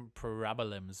have some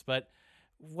problems, but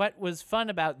what was fun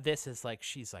about this is like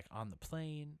she's like on the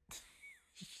plane.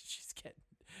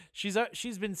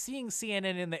 She's been seeing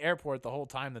CNN in the airport the whole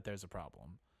time that there's a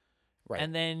problem. Right.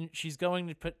 And then she's going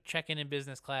to check in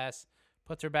business class,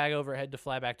 puts her bag over her head to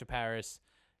fly back to Paris,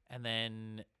 and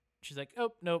then she's like,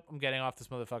 oh, nope, I'm getting off this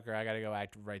motherfucker. I gotta go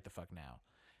act right the fuck now.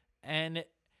 And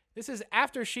this is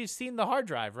after she's seen the hard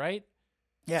drive, right?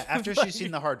 Yeah, after she's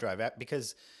seen the hard drive,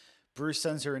 because Bruce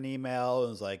sends her an email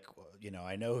and is like,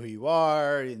 I know who you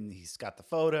are, and he's got the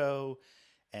photo,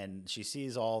 and she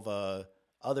sees all the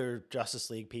other Justice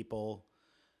League people.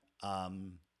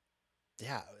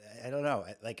 Yeah, I don't know.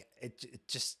 Like it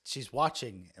just she's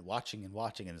watching and watching and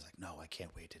watching, and it's like, no, I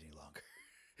can't wait any longer.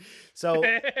 So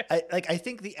I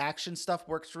think the action stuff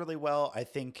works really well. I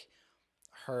think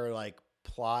her like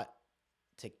plot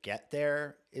to get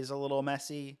there is a little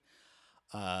messy.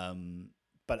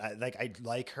 But I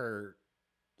like her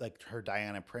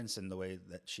Diana Prince and the way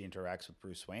that she interacts with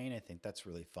Bruce Wayne. I think that's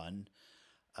really fun.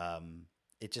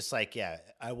 It just like, yeah,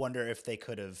 I wonder if they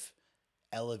could have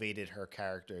elevated her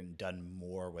character and done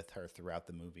more with her throughout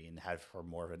the movie and have her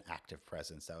more of an active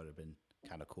presence. That would have been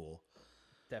kind of cool.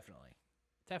 Definitely.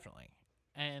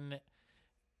 And,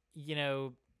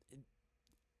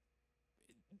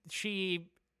 she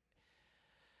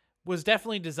was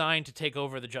definitely designed to take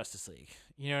over the Justice League.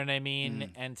 You know what I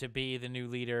mean? And to be the new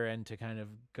leader and to kind of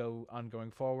go on going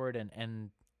forward.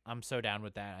 And I'm so down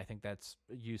with that. I think that's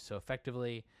used so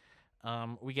effectively.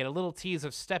 We get a little tease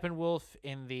of Steppenwolf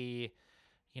in the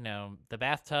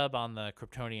bathtub on the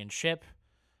Kryptonian ship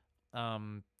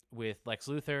with Lex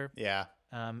Luthor. Yeah.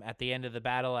 At the end of the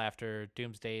battle after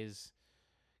Doomsday's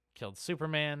killed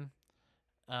Superman.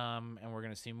 And we're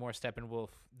going to see more Steppenwolf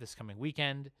this coming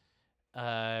weekend.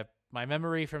 My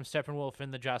memory from Steppenwolf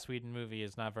in the Joss Whedon movie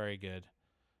is not very good.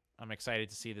 I'm excited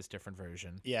to see this different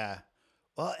version. Yeah.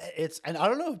 Well, and I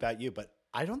don't know about you, but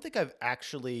I don't think I've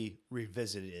actually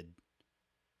revisited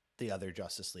the other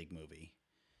Justice League movie.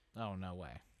 Oh, no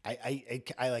way. I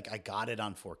got it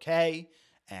on 4K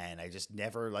and I just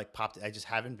never like popped it. I just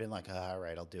haven't been like, all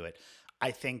right, I'll do it.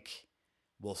 I think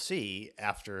we'll see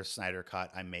after Snyder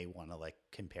Cut. I may want to like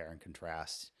compare and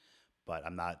contrast, but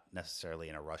I'm not necessarily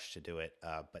in a rush to do it.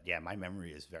 But yeah, my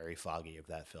memory is very foggy of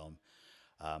that film.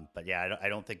 But yeah, I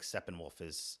don't think Steppenwolf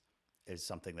is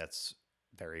something that's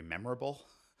very memorable.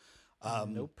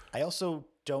 Nope. I also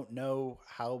don't know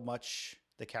how much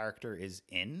the character is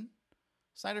in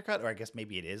Snyder Cut, or I guess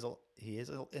maybe it is. He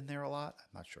is in there a lot.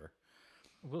 I'm not sure.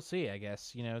 We'll see. I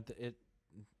guess it's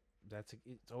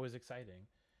always exciting.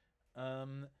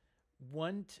 Um,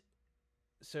 one.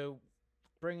 So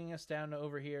bringing us down to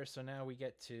over here. So now we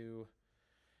get to,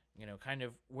 kind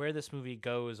of where this movie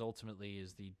goes ultimately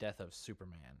is the death of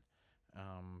Superman,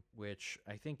 which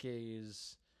I think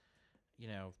is,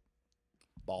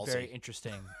 Ballsy. very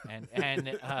interesting. And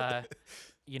at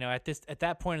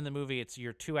that point in the movie,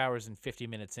 you're 2 hours and 50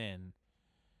 minutes in.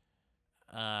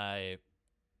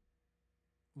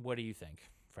 What do you think,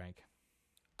 Frank?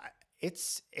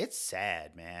 It's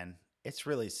sad, man. It's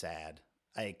really sad.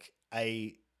 Like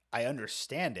I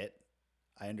understand it.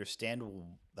 I understand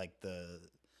like the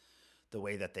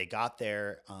way that they got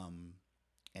there,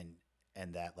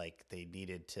 and that like they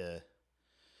needed to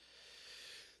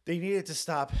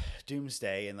stop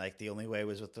Doomsday, and like the only way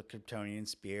was with the Kryptonian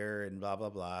spear and blah blah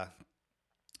blah.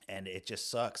 And it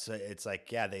just sucks. It's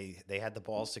like, yeah, they had the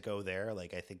balls to go there.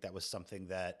 Like, I think that was something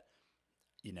that,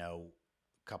 a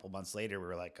couple months later we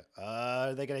were like,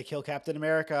 are they gonna kill Captain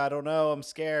America? I don't know. I'm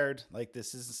scared. Like,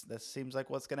 this seems like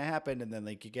what's gonna happen. And then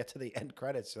like you get to the end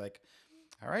credits, you're like,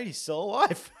 all right, he's still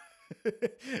alive.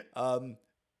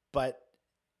 But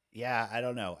yeah, I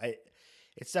don't know.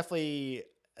 It's definitely,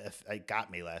 it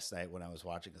got me last night when I was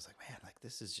watching. It's like, man, like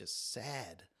this is just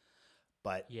sad.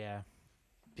 But Yeah.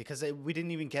 because we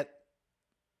didn't even get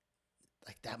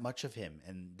like that much of him,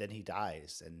 and then he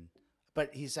dies,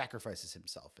 but he sacrifices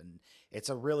himself, and it's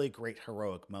a really great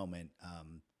heroic moment.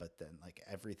 But then like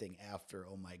everything after,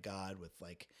 oh my God, with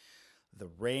like the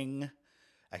ring,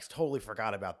 I totally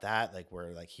forgot about that. Like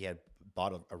where like he had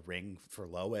bought a ring for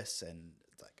Lois, and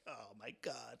it's like, oh my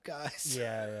God, guys.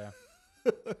 Yeah.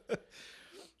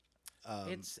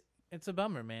 It's a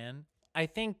bummer, man. I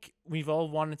think we've all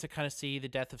wanted to kind of see the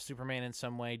death of Superman in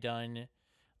some way done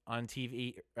on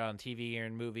TV or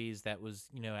in movies that was,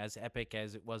 as epic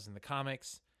as it was in the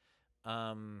comics.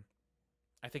 I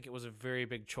think it was a very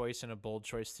big choice and a bold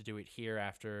choice to do it here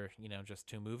after, just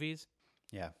 2 movies.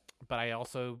 Yeah. But I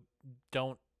also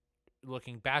don't,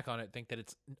 looking back on it, think that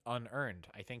it's unearned.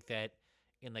 I think that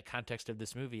in the context of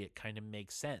this movie, it kind of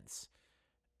makes sense.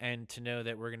 And to know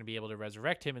that we're going to be able to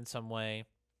resurrect him in some way,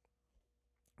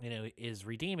 is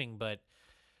redeeming. But,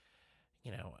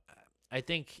 I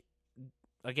think,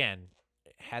 again,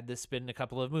 had this been a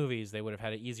couple of movies, they would have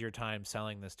had an easier time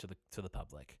selling this to the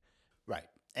public. Right.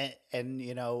 And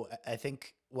I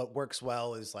think what works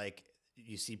well is like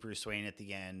you see Bruce Wayne at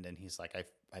the end, and he's like,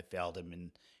 I failed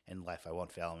him in life. I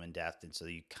won't fail him in death. And so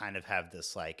you kind of have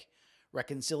this like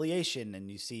reconciliation,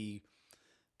 and you see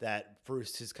that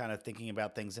Bruce is kind of thinking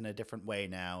about things in a different way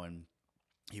now. And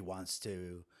he wants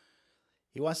to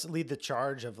lead the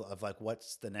charge of like,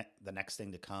 what's the next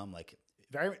thing to come. Like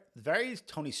very, very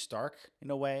Tony Stark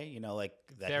in a way, like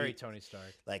that. Very Tony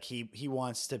Stark. Like he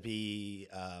wants to be,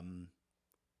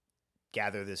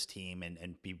 gather this team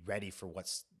and be ready for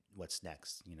what's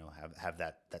next, have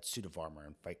that suit of armor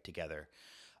and fight together.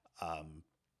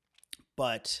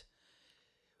 But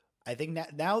I think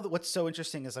now that what's so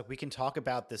interesting is like we can talk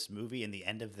about this movie and the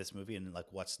end of this movie and like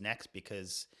what's next,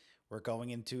 because we're going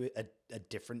into a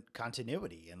different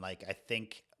continuity. And like I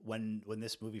think when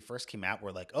this movie first came out,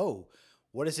 we're like, oh,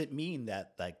 what does it mean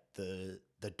that like the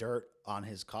dirt on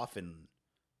his coffin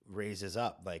raises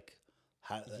up? Like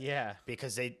how? Yeah,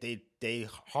 because they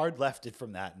hard left it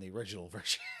from that in the original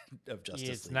version of Justice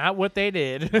League. It's not what they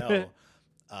did. No.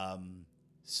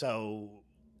 So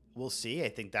we'll see. I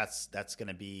think that's going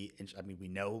to be. I mean, we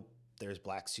know there's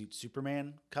Black Suit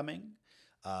Superman coming.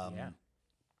 Yeah.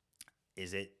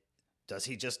 Does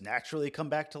he just naturally come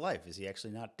back to life? Is he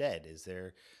actually not dead? Is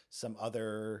there some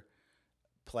other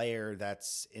player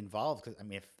that's involved? Because I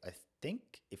mean,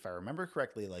 if I remember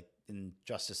correctly, like in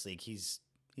Justice League, he's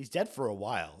dead for a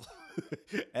while.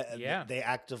 Yeah. They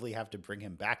actively have to bring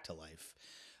him back to life.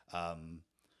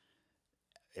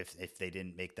 If they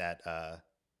didn't make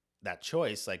that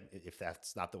choice, like if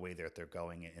that's not the way that they're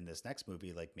going in this next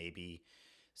movie, like maybe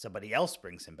somebody else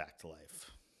brings him back to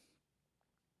life.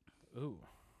 Ooh,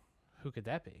 who could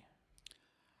that be?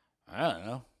 I don't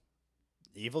know.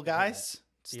 Evil guys?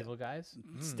 Evil guys?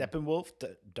 Steppenwolf,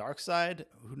 Darkseid?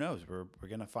 Who knows? We're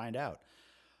gonna find out.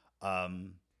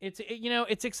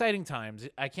 It's exciting times.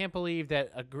 I can't believe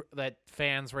that that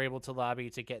fans were able to lobby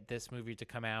to get this movie to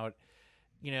come out.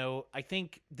 I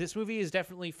think this movie is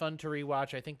definitely fun to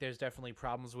rewatch. I think there's definitely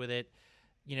problems with it.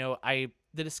 The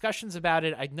discussions about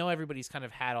it, I know everybody's kind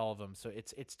of had all of them, so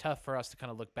it's tough for us to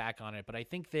kind of look back on it. But I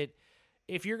think that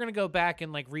if you're going to go back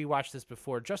and like rewatch this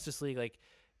before Justice League, like,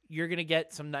 you're gonna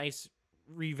get some nice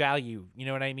revalue. You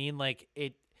know what I mean? Like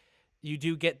you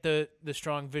do get the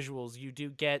strong visuals, you do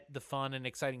get the fun and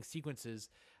exciting sequences.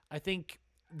 I think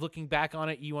looking back on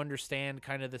it, you understand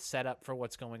kind of the setup for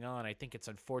what's going on. I think it's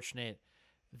unfortunate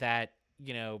that,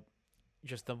 you know,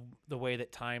 just the way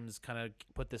that Times kind of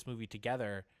put this movie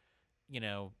together, you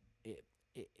know,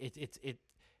 it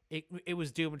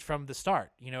was doomed from the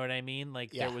start. You know what I mean?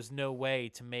 Like there was no way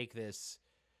to make this,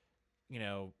 you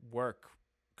know, work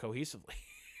cohesively.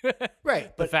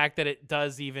 Right. The fact that it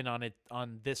does even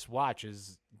on this watch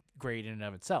is great in and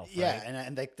of itself. Yeah, right?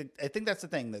 and I think that's the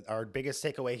thing, that our biggest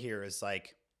takeaway here is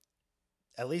like,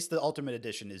 at least the Ultimate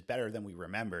Edition is better than we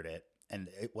remembered it. And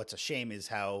what's a shame is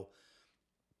how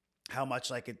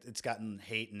much like it's gotten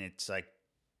hate, and it's like,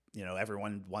 you know,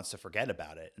 everyone wants to forget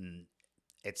about it, and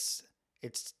it's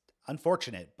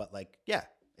unfortunate. But like, yeah,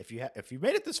 if you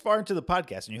made it this far into the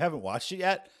podcast and you haven't watched it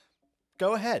yet,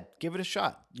 go ahead, give it a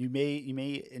shot. You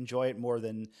may enjoy it more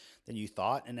than you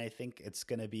thought, and I think it's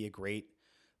going to be a great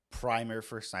primer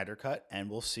for Snyder Cut, and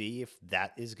we'll see if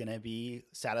that is going to be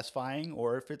satisfying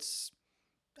or if it's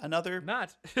another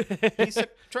Not piece of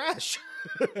trash.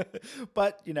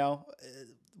 But, you know,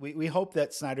 we hope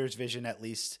that Snyder's vision, at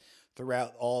least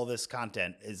throughout all this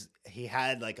content, is he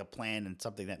had like a plan and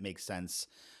something that makes sense.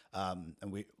 And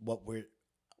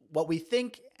what we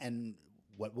think and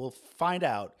what we'll find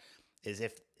out is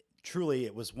if truly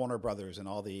it was Warner Brothers and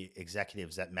all the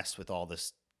executives that messed with all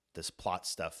this plot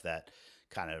stuff that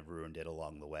kind of ruined it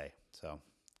along the way. So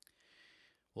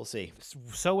we'll see.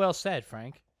 so well said,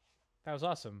 Frank. That was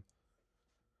awesome.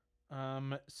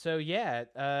 So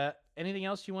yeah, anything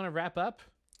else you want to wrap up?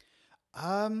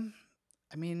 I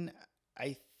mean,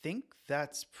 I think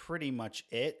that's pretty much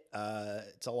it.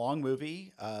 It's a long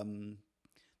movie.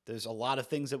 There's a lot of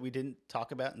things that we didn't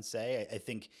talk about and say. I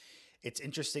think it's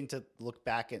interesting to look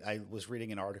back at. I was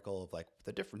reading an article of like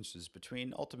the differences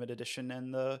between Ultimate Edition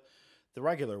and the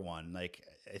regular one. Like,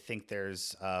 I think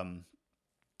there's,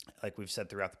 like we've said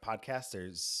throughout the podcast,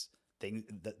 there's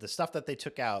the stuff that they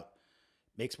took out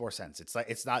makes more sense. It's like,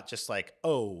 it's not just like,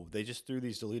 oh, they just threw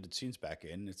these deleted scenes back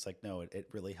in. It's like, no, it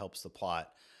really helps the plot.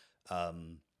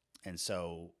 And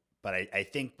so, but I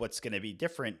think what's going to be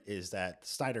different is that the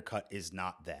Snyder Cut is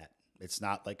not that. It's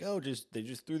not like, oh, they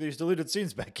just threw these deleted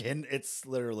scenes back in. It's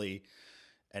literally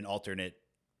an alternate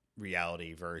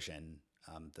reality version,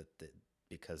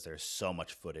 because there's so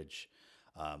much footage.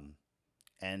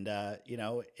 And you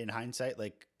know, in hindsight,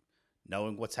 like,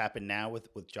 knowing what's happened now with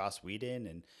Joss Whedon.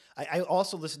 And I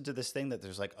also listened to this thing that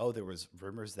there's like, oh, there was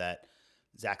rumors that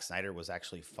Zack Snyder was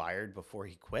actually fired before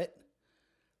he quit.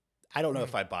 I don't know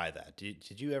if I buy that.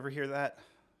 Did you ever hear that?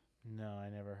 No, I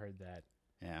never heard that.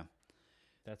 Yeah.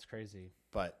 That's crazy.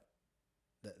 But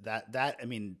I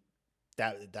mean,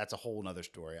 that's a whole nother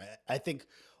story. I think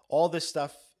all this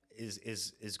stuff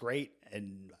is great,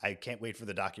 and I can't wait for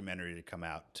the documentary to come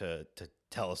out to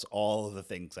tell us all of the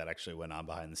things that actually went on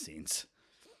behind the scenes.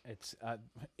 It's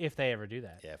if they ever do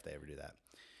that. Yeah, if they ever do that.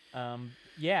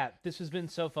 Yeah, this has been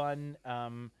so fun.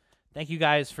 Thank you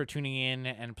guys for tuning in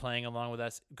and playing along with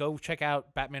us. Go check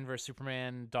out Batman vs.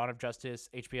 Superman: Dawn of Justice,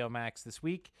 HBO Max this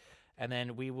week. And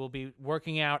then we will be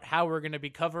working out how we're going to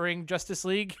be covering Justice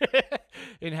League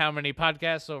in how many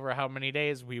podcasts over how many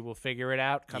days. We will figure it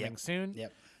out coming soon.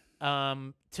 Yep.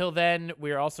 Till then,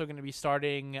 we're also going to be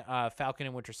starting Falcon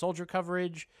and Winter Soldier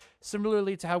coverage,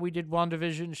 similarly to how we did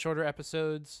WandaVision, shorter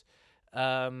episodes.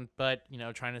 But, you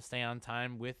know, trying to stay on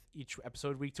time with each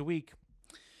episode week to week.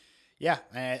 Yeah,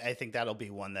 I think that'll be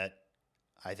one that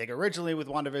I think originally with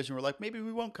WandaVision, we're like, maybe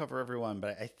we won't cover everyone.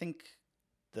 But I think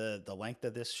the length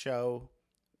of this show,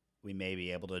 we may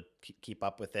be able to keep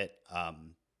up with it.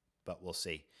 But we'll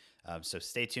see. So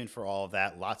stay tuned for all of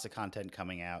that. Lots of content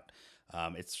coming out.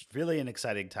 It's really an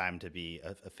exciting time to be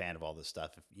a fan of all this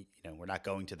stuff. You know, we're not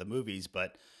going to the movies,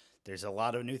 but there's a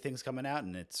lot of new things coming out,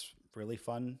 and it's really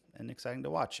fun and exciting to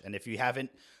watch. And if you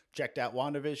haven't checked out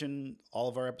WandaVision, all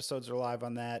of our episodes are live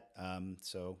on that.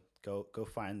 So go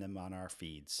find them on our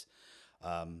feeds,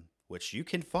 which you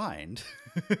can find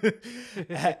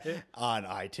on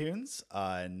iTunes,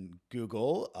 on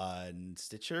Google, on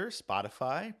Stitcher,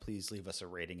 Spotify. Please leave us a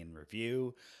rating and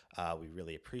review. We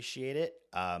really appreciate it.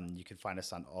 You can find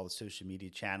us on all the social media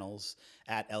channels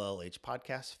at LLH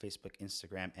Podcast, Facebook,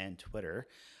 Instagram, and Twitter.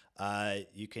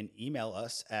 You can email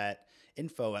us at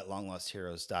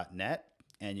info@longlostheroes.net,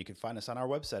 and you can find us on our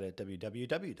website at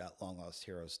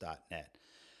www.longlostheroes.net.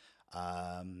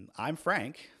 I'm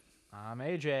Frank. I'm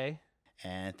AJ.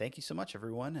 And thank you so much,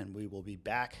 everyone. And we will be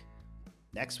back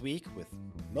next week with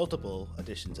multiple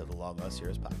editions of the Long Lost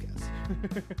Heroes podcast.